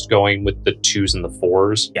consider just going with the 2s and the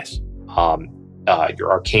 4s. Yes.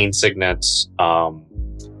 Your Arcane Signets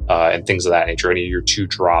and things of that nature. Any of your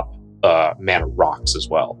 2-drop mana rocks as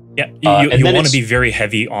well. Yeah, you want to be very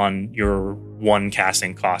heavy on your 1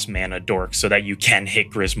 casting cost mana dork so that you can hit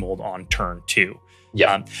Grismold on turn 2.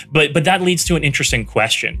 Yeah, but that leads to an interesting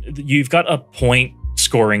question. You've got a point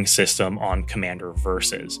scoring system on Commander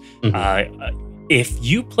Versus. If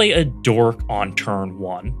you play a dork on turn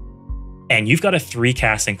 1 and you've got a 3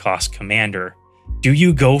 casting cost commander, Do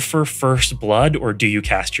you go for first blood or do you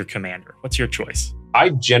cast your commander? What's your choice? I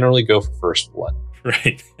generally go for first blood.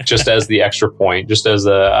 Right. Just as the extra point, just as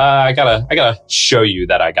I gotta show you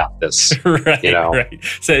that I got this. Right. Right.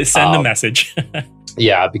 So send the message.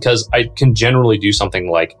 Yeah, because I can generally do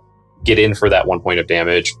something like get in for that 1 point of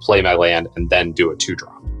damage, play my land, and then do a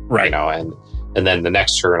 2-drop. Right. And then the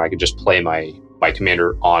next turn I can just play my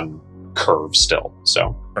commander on curve still.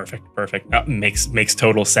 So perfect. Makes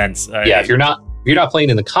total sense. If you're not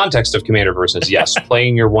playing in the context of commander versus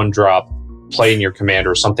playing your 1-drop, playing your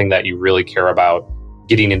commander, something that you really care about,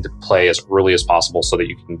 getting into play as early as possible so that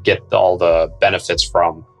you can get all the benefits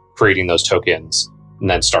from creating those tokens and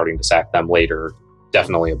then starting to sack them later.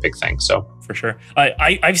 Definitely a big thing. So for sure.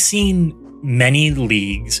 I've seen many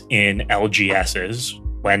leagues in LGSs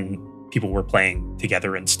when people were playing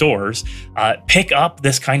together in stores pick up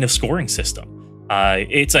this kind of scoring system.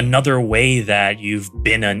 It's another way that you've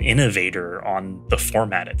been an innovator on the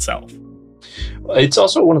format itself. It's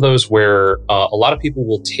also one of those where a lot of people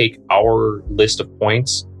will take our list of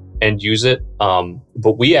points and use it.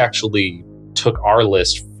 But we actually took our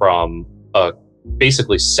list from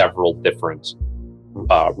basically several different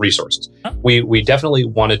resources. Huh? We definitely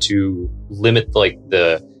wanted to limit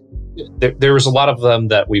there was a lot of them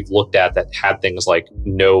that we've looked at that had things like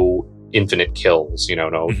no infinite kills,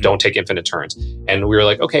 don't take infinite turns. And we were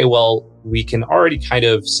like, okay, well, we can already kind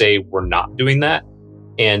of say we're not doing that.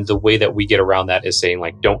 And the way that we get around that is saying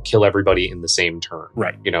like, don't kill everybody in the same turn.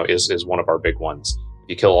 Right. Is one of our big ones. If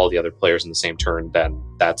you kill all the other players in the same turn, then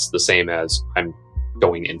that's the same as I'm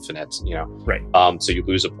going infinite, Right. So you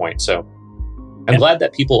lose a point. So I'm glad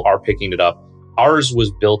that people are picking it up. Ours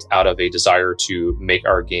was built out of a desire to make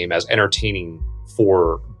our game as entertaining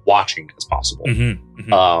for watching as possible.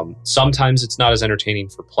 Sometimes it's not as entertaining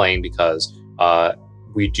for playing because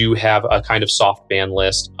we do have a kind of soft ban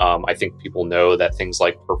list. I think people know that things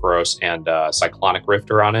like Purphoros and Cyclonic Rift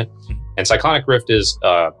are on it. And Cyclonic Rift is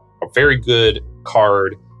a very good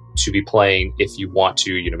card to be playing if you want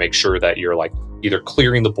to, make sure that you're like either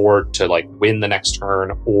clearing the board to like win the next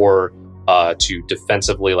turn or to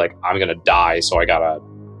defensively, like I'm going to die, so I got to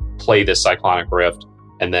play this Cyclonic Rift,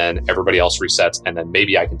 and then everybody else resets, and then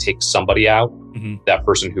maybe I can take somebody out. That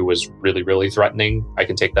person who was really, really threatening, I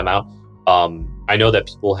can take them out. I know that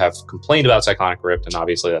people have complained about Cyclonic Rift, and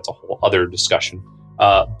obviously that's a whole other discussion.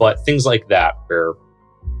 But things like that, where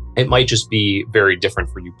it might just be very different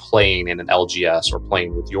for you playing in an LGS or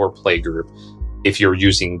playing with your play group if you're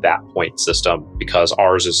using that point system, because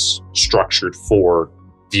ours is structured for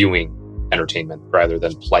viewing entertainment rather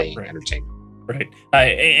than playing entertainment. Right.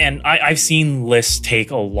 And I've seen lists take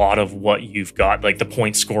a lot of what you've got, like the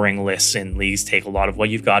point scoring lists in leagues take a lot of what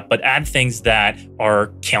you've got, but add things that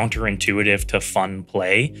are counterintuitive to fun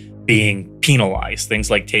play being penalized. Things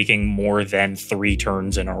like taking more than 3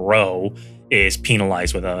 turns in a row is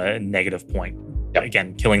penalized with a negative point.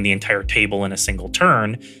 Again, killing the entire table in a single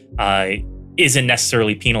turn isn't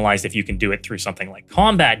necessarily penalized if you can do it through something like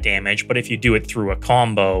combat damage, but if you do it through a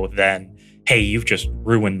combo, then hey, you've just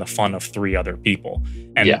ruined the fun of 3 other people.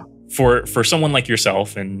 And for someone like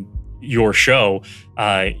yourself and your show,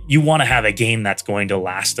 you want to have a game that's going to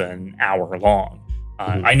last an hour long.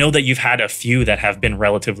 I know that you've had a few that have been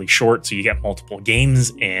relatively short, so you get multiple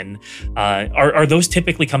games in. Are those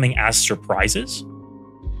typically coming as surprises?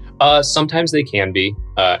 Sometimes they can be,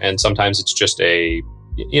 and sometimes it's just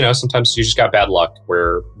sometimes you just got bad luck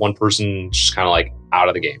where one person just kind of like out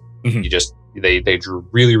of the game. They drew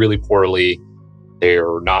really, really poorly.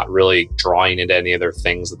 They're not really drawing into any of their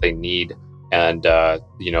things that they need. And,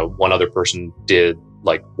 one other person did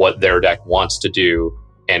like what their deck wants to do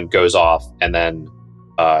and goes off. And then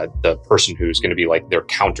the person who's going to be like their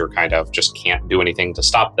counter kind of just can't do anything to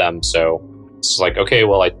stop them. So it's like, okay,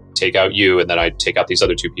 well, I take out you and then I take out these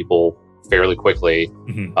other 2 people fairly quickly.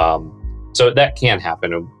 So that can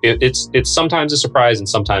happen. It's sometimes a surprise and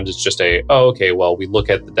sometimes it's just okay, well, we look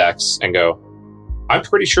at the decks and go, I'm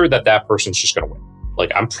pretty sure that person's just going to win.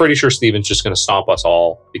 Like, I'm pretty sure Steven's just going to stomp us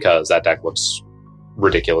all because that deck looks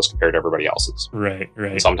ridiculous compared to everybody else's. Right.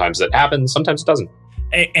 And sometimes it happens, sometimes it doesn't.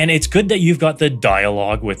 And it's good that you've got the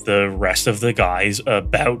dialogue with the rest of the guys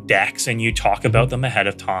about decks and you talk about them ahead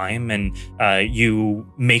of time and you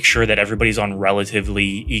make sure that everybody's on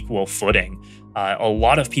relatively equal footing. A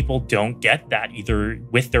lot of people don't get that either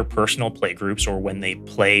with their personal play groups or when they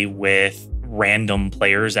play with random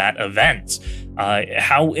players at events.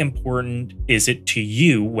 How important is it to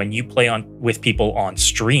you when you play with people on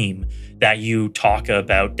stream that you talk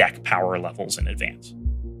about deck power levels in advance?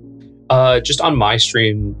 Just on my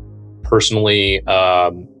stream, personally,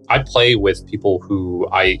 I play with people who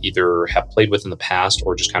I either have played with in the past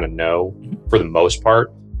or just kind of know for the most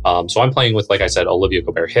part. So I'm playing with, like I said, Olivia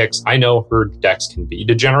Gobert-Hicks. I know her decks can be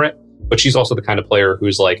degenerate, but she's also the kind of player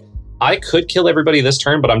who's like, I could kill everybody this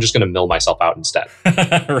turn, but I'm just going to mill myself out instead.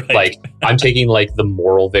 Right. Like, I'm taking like the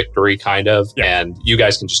moral victory kind of, and you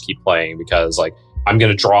guys can just keep playing because like I'm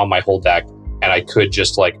going to draw my whole deck, and I could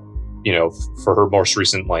just like, you know, for her most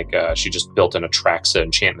recent, like she just built an Atraxa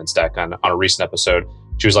enchantments deck on a recent episode.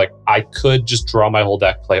 She was like, I could just draw my whole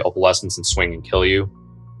deck, play Opalescence and swing and kill you,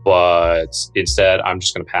 but instead I'm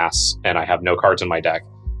just going to pass, and I have no cards in my deck.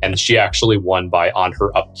 And she actually won by, on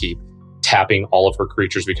her upkeep, tapping all of her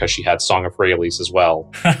creatures because she had Song of Freyalise as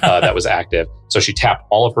well that was active. So she tapped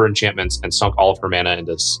all of her enchantments and sunk all of her mana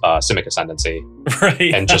into Simic Ascendancy.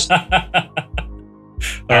 Right. And just... all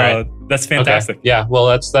right. That's fantastic. Okay. Yeah, well,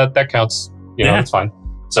 that counts. You know, it's fine.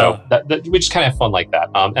 So that we just kind of have fun like that.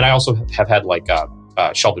 And I also have had like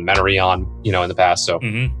Sheldon Menery on, you know, in the past. So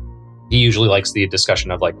he usually likes the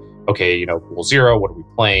discussion of like, okay, you know, Pool Zero, what are we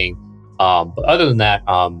playing? But other than that,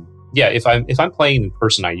 yeah, if I'm playing in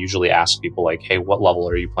person, I usually ask people like, hey, what level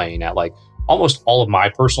are you playing at? Like almost all of my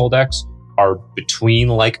personal decks are between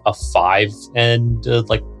like a 5 and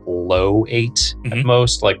like low 8 at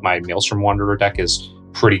most. Like my Maelstrom Wanderer deck is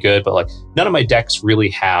pretty good, but like none of my decks really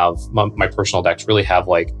have, my personal decks really have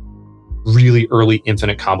like really early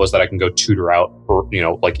infinite combos that I can go tutor out, or, you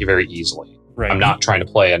know, like very easily. Right. I'm not trying to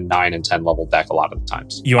play a 9 and 10 level deck a lot of the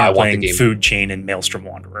times. You aren't playing Food Chain and Maelstrom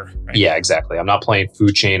Wanderer, right? Yeah, exactly. I'm not playing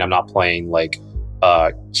Food Chain. I'm not playing like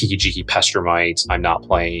Kiki Jiki Pestermite. I'm not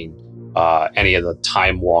playing any of the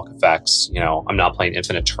Time Walk effects. You know, I'm not playing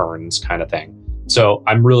Infinite Turns kind of thing. So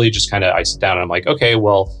I'm really just kind of, I sit down and I'm like, okay,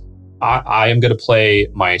 well, I am going to play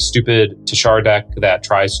my stupid Tashar deck that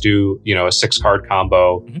tries to do, you know, a 6-card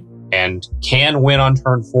combo and can win on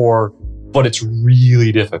turn 4, but it's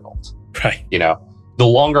really difficult. Right. You know, the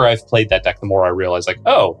longer I've played that deck, the more I realize like,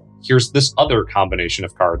 oh, here's this other combination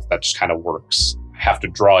of cards that just kind of works. I have to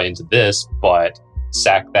draw into this, but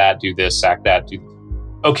sack that, do this, sack that,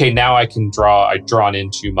 do. Okay, now I can draw. I've drawn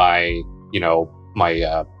into my, you know,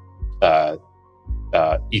 my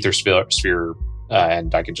Ether Sphere,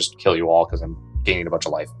 and I can just kill you all because I'm gaining a bunch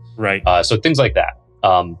of life. Right. So things like that.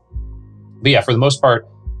 But yeah, for the most part,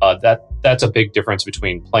 that's a big difference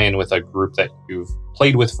between playing with a group that you've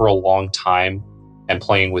played with for a long time and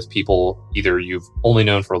playing with people either you've only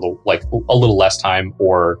known for a little less time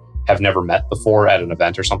or have never met before at an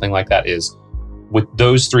event or something like that. Is with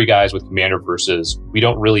those 3 guys with Commander versus, we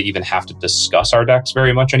don't really even have to discuss our decks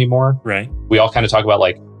very much anymore. Right. We all kind of talk about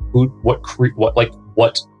like what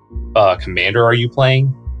commander are you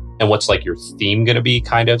playing and what's like your theme going to be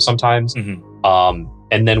kind of sometimes.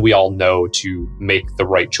 And then we all know to make the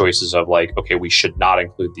right choices of like, okay, we should not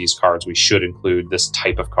include these cards. We should include this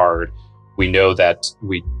type of card. We know that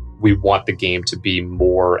we want the game to be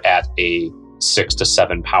more at a 6 to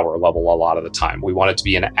 7 power level a lot of the time. We want it to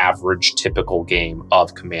be an average, typical game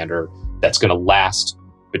of Commander that's going to last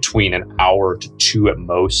between an hour to 2 at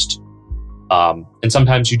most. And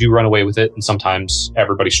sometimes you do run away with it, and sometimes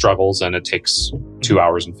everybody struggles, and it takes 2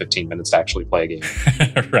 hours and 15 minutes to actually play a game.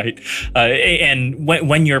 Right. And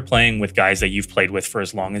when you're playing with guys that you've played with for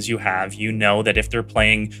as long as you have, you know that if they're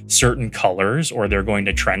playing certain colors or they're going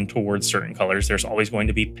to trend towards certain colors, there's always going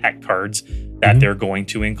to be pet cards that they're going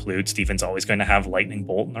to include. Steven's always going to have Lightning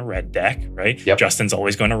Bolt in a red deck, right? Yep. Justin's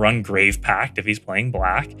always going to run Grave Pact if he's playing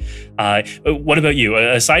black. What about you?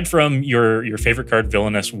 Aside from your favorite card,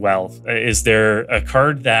 Villainous Wealth, is there a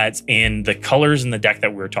card that's in the colors in the deck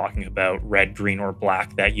that we're talking about, red, green, or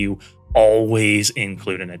black, that you always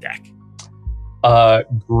include in a deck?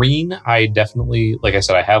 Green, I definitely, like I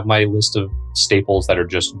said, I have my list of staples that are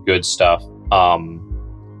just good stuff.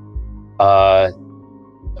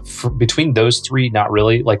 Between those 3, not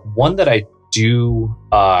really. Like one that I do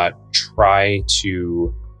try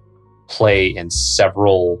to play in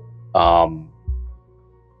several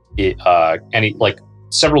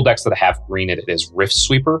several decks that have green in it is Rift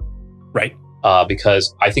Sweeper. Right.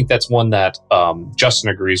 Because I think that's one that Justin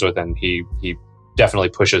agrees with, and he definitely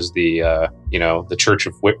pushes the the Church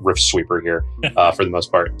of Rift Sweeper here for the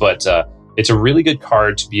most part. But it's a really good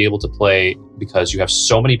card to be able to play because you have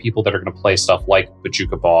so many people that are going to play stuff like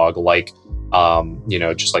Bajuka Bog, like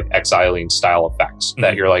just like exiling style effects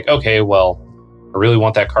that you're like, okay, well, I really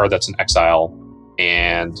want that card that's an exile,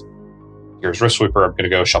 and here's Rift Sweeper. I'm going to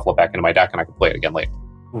go shuffle it back into my deck, and I can play it again later.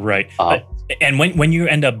 Right. And when you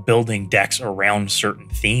end up building decks around certain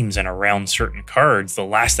themes and around certain cards, the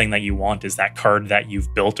last thing that you want is that card that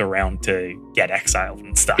you've built around to get exiled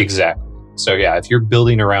and stuff. Exactly. So yeah, if you're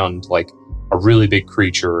building around like a really big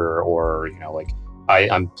creature, or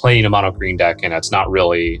I'm playing a mono green deck, and it's not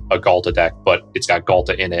really a Galta deck, but it's got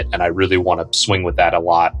Galta in it, and I really want to swing with that a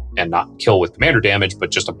lot and not kill with commander damage,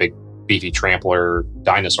 but just a big beefy trampler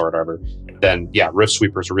dinosaur or whatever, then yeah, Rift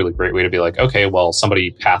Sweeper is a really great way to be like, okay, well,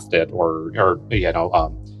 somebody pathed it or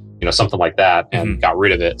something like that and got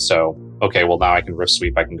rid of it. So, okay, well, now I can Rift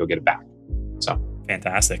Sweep, I can go get it back. So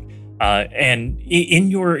fantastic. And in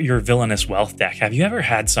your Villainous Wealth deck, have you ever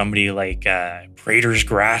had somebody like Praetor's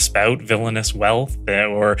Grasp out Villainous Wealth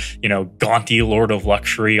or, Gaunty Lord of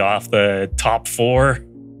Luxury off the top 4?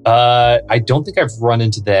 I don't think I've run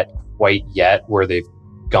into that quite yet where they've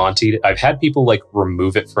Gauntied. I've had people like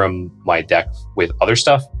remove it from my deck with other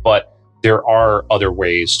stuff, but there are other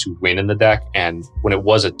ways to win in the deck. And when it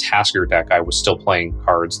was a Tasker deck, I was still playing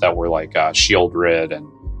cards that were like Shield Rid and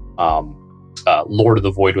Lord of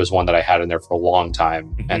the Void was one that I had in there for a long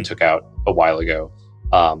time and took out a while ago.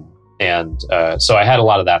 So I had a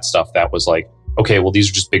lot of that stuff that was like, okay, well, these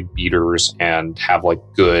are just big beaters and have like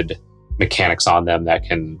good mechanics on them that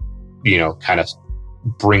can, kind of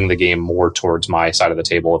bring the game more towards my side of the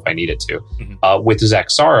table if I need it to. With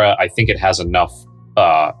Zaxara, I think it has enough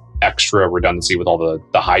extra redundancy with all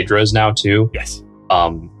the Hydras now too. Yes.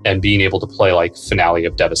 And being able to play like Finale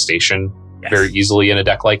of Devastation very easily in a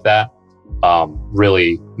deck like that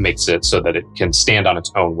really makes it so that it can stand on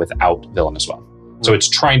its own without Villainous Wealth. So it's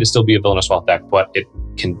trying to still be a Villainous Wealth deck, but it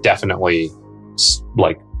can definitely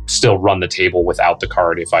still run the table without the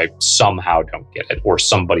card if I somehow don't get it or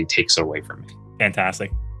somebody takes it away from me.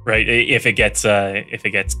 Fantastic, right? If it gets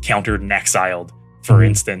countered and exiled, for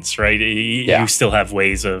instance, right? You still have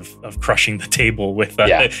ways of crushing the table with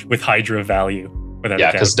Hydra value.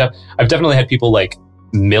 Because I've definitely had people like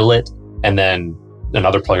mill it and then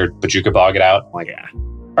another player Bajuka Bog it out. Like,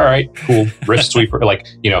 all right, cool. Rift Sweeper,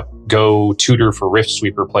 go tutor for Rift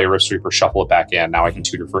Sweeper, play Rift Sweeper, shuffle it back in. Now I can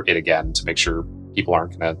tutor for it again to make sure people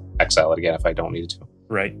aren't going to exile it again if I don't need it to.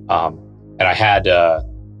 Right. And I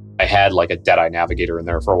had like a Deadeye Navigator in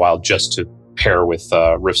there for a while just to pair with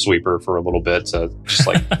Rift Sweeper for a little bit to just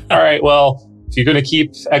like, all right, well, if you're going to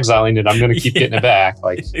keep exiling it, I'm going to keep getting it back.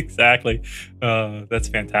 Like exactly. That's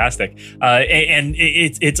fantastic. And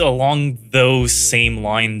it's along those same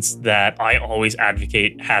lines that I always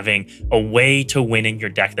advocate having a way to win in your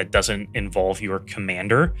deck that doesn't involve your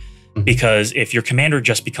commander. Because if your commander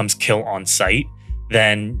just becomes kill on sight,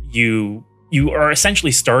 then you are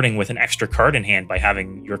essentially starting with an extra card in hand by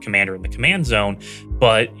having your commander in the command zone.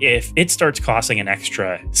 But if it starts costing an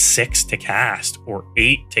extra 6 to cast or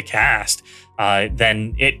 8 to cast,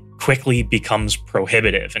 then it quickly becomes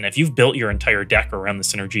prohibitive. And if you've built your entire deck around the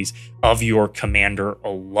synergies of your commander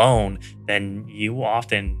alone, then you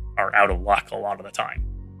often are out of luck a lot of the time.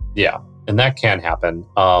 Yeah, and that can happen.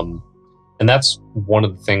 And that's one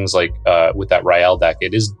of the things like with that Rael deck,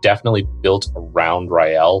 it is definitely built around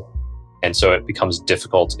Rael. And so it becomes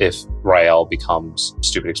difficult if Rael becomes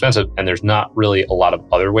stupid expensive. And there's not really a lot of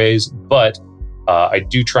other ways. But I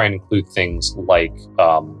do try and include things like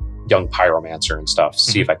Young Pyromancer and stuff.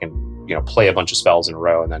 See if I can, play a bunch of spells in a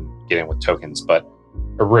row and then get in with tokens. But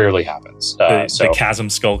it rarely happens. The Chasm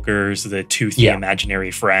Skulkers, the Toothy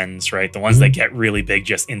Imaginary Friends, right? The ones that get really big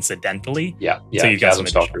just incidentally. Yeah. So you've got some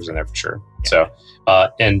Skulkers in there for sure. Yeah. So,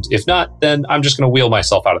 and if not, then I'm just going to wheel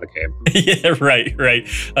myself out of the game. Yeah, right.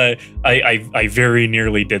 I very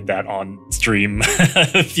nearly did that on stream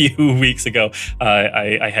a few weeks ago.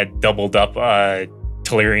 I had doubled up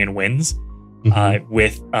Tolarian Winds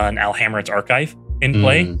with an Alhammar's Archive in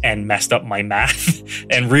play and messed up my math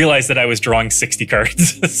and realized that I was drawing 60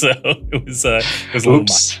 cards. So it was a little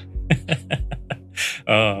much.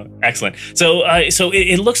 Excellent. So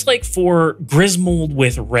it looks like for Grismold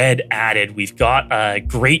with red added, we've got a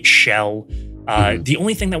Great Shell. The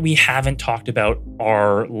only thing that we haven't talked about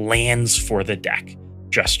are lands for the deck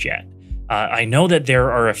just yet. I know that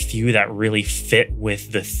there are a few that really fit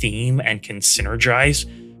with the theme and can synergize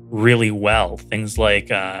really well. Things like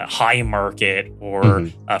High Market or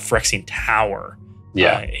Phyrexian Tower.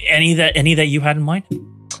 Yeah. Any that you had in mind?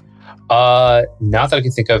 Not that I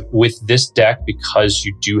can think of with this deck, because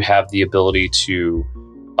you do have the ability to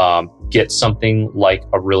get something like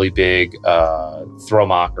a really big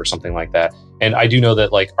Thromach or something like that. And I do know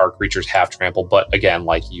that like our creatures have trample, but again,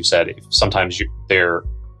 like you said, sometimes they're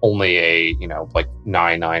only a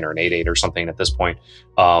 9/9 or an 8/8 or something at this point.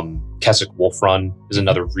 Keswick Wolf Run is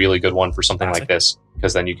another really good one for something like this,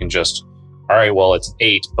 because then you can just, all right, well, it's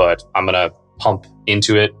 8, but I'm gonna pump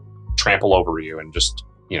into it, trample over you, and just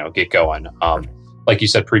get going. Like you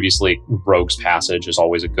said previously, Rogue's Passage is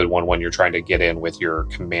always a good one when you're trying to get in with your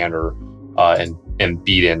commander and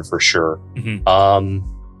beat in for sure.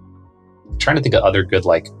 Trying to think of other good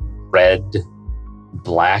like red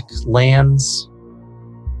black lands.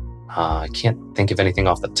 I can't think of anything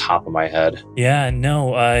off the top of my head. Yeah,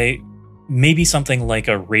 no, maybe something like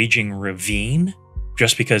a Raging Ravine,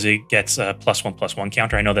 just because it gets a +1/+1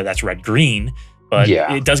 counter. I know that that's red-green, but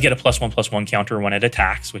it does get a +1/+1 counter when it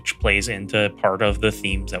attacks, which plays into part of the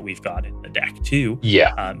themes that we've got in the deck too.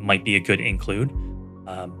 Yeah, might be a good include.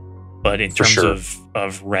 But in terms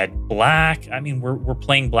of red-black, I mean, we're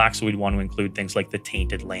playing black, so we'd want to include things like the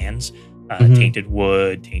Tainted Lands, Tainted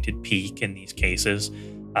Wood, Tainted Peak in these cases.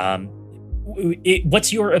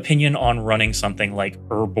 What's your opinion on running something like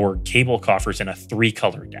Urborg Cable Coffers in a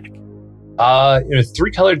 3-color deck? In a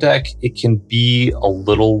 3-color deck, it can be a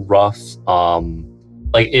little rough.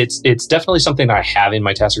 Like it's definitely something that I have in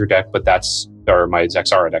my Tasigur deck, or my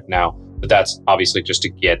Zexara deck now. But that's obviously just to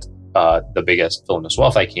get the biggest villainous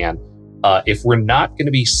wealth I can. If we're not going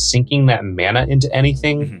to be sinking that mana into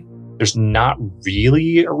anything, there's not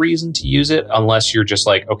really a reason to use it unless you're just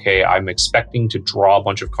like, okay, I'm expecting to draw a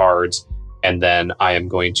bunch of cards, and then I am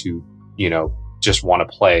going to, just want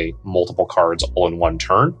to play multiple cards all in one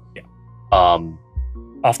turn. Yeah.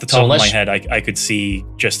 Off the top of my head, I could see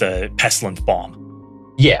just a Pestilent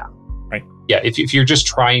Bomb. Yeah. Right. Yeah. If you're just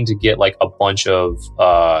trying to get like a bunch of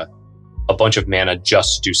mana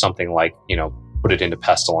just to do something like, put it into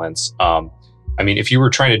Pestilence. I mean, if you were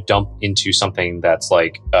trying to dump into something that's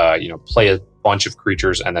like, play a bunch of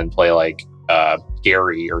creatures and then play like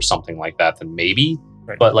Gary or something like that, then maybe.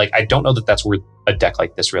 Right. But like, I don't know that that's where a deck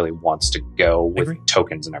like this really wants to go with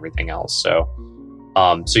tokens and everything else. So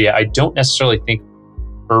yeah, I don't necessarily think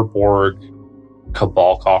Urborg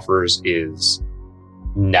Cabal Coffers is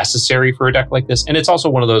necessary for a deck like this. And it's also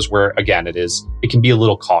one of those where, again, it can be a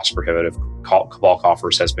little cost prohibitive. Cabal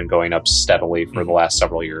Coffers has been going up steadily for the last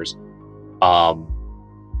several years.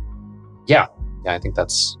 Yeah, I think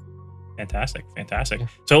that's fantastic. Yeah.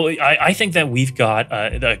 So I think that we've got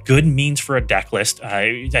a good means for a deck list.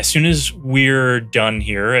 As soon as we're done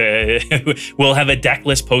here, we'll have a deck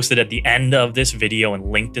list posted at the end of this video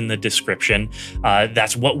and linked in the description.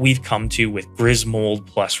 That's what we've come to with Grismold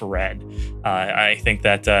plus red. I think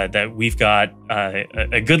that we've got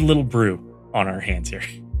a good little brew on our hands here.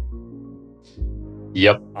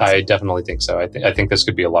 Yep, awesome. I definitely think so. I think this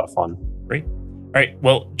could be a lot of fun. Great. All right.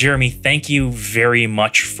 Well, Jeremy, thank you very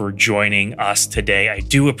much for joining us today. I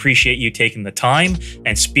do appreciate you taking the time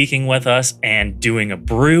and speaking with us and doing a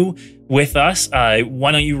brew with us. Why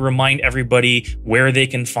don't you remind everybody where they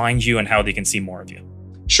can find you and how they can see more of you?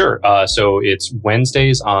 Sure. So it's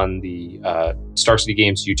Wednesdays on the Star City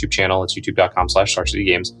Games YouTube channel. It's youtube.com/Star City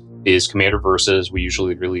Games. Is Commander Versus. We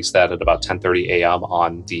usually release that at about 10:30 a.m.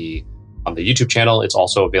 on the YouTube channel. It's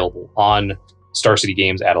also available on Star City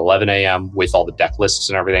Games at 11 a.m. with all the deck lists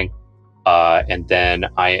and everything. And then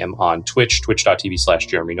I am on Twitch,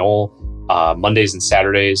 twitch.tv/Jeremy Noell, Mondays and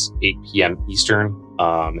Saturdays, 8 p.m. Eastern.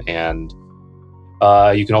 And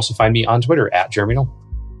you can also find me on Twitter at Jeremy Noell.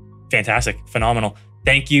 Fantastic. Phenomenal.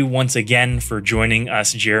 Thank you once again for joining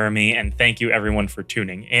us, Jeremy. And thank you everyone for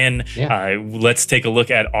tuning in. Yeah. Let's take a look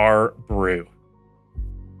at our brew.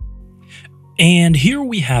 And here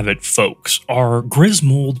we have it, folks, our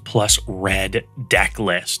Grismold plus red deck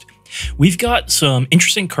list. We've got some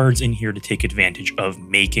interesting cards in here to take advantage of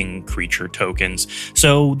making creature tokens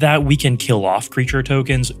so that we can kill off creature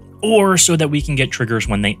tokens or so that we can get triggers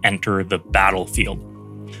when they enter the battlefield.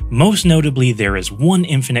 Most notably, there is one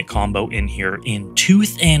infinite combo in here in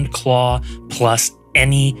Tooth and Claw plus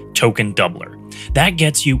any token doubler. That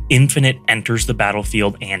gets you infinite enters the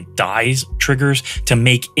battlefield and dies triggers to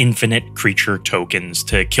make infinite creature tokens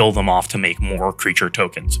to kill them off to make more creature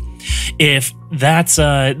tokens. If that's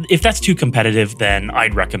too competitive, then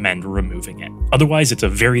I'd recommend removing it. Otherwise, it's a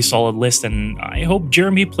very solid list, and I hope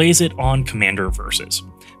Jeremy plays it on Commander Versus.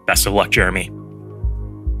 Best of luck, Jeremy.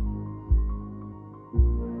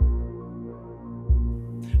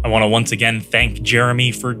 I want to once again thank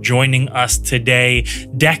Jeremy for joining us today.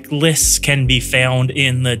 Deck lists can be found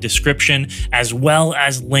in the description, as well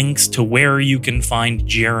as links to where you can find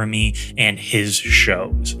Jeremy and his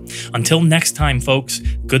shows. Until next time, folks,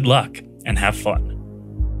 good luck and have fun.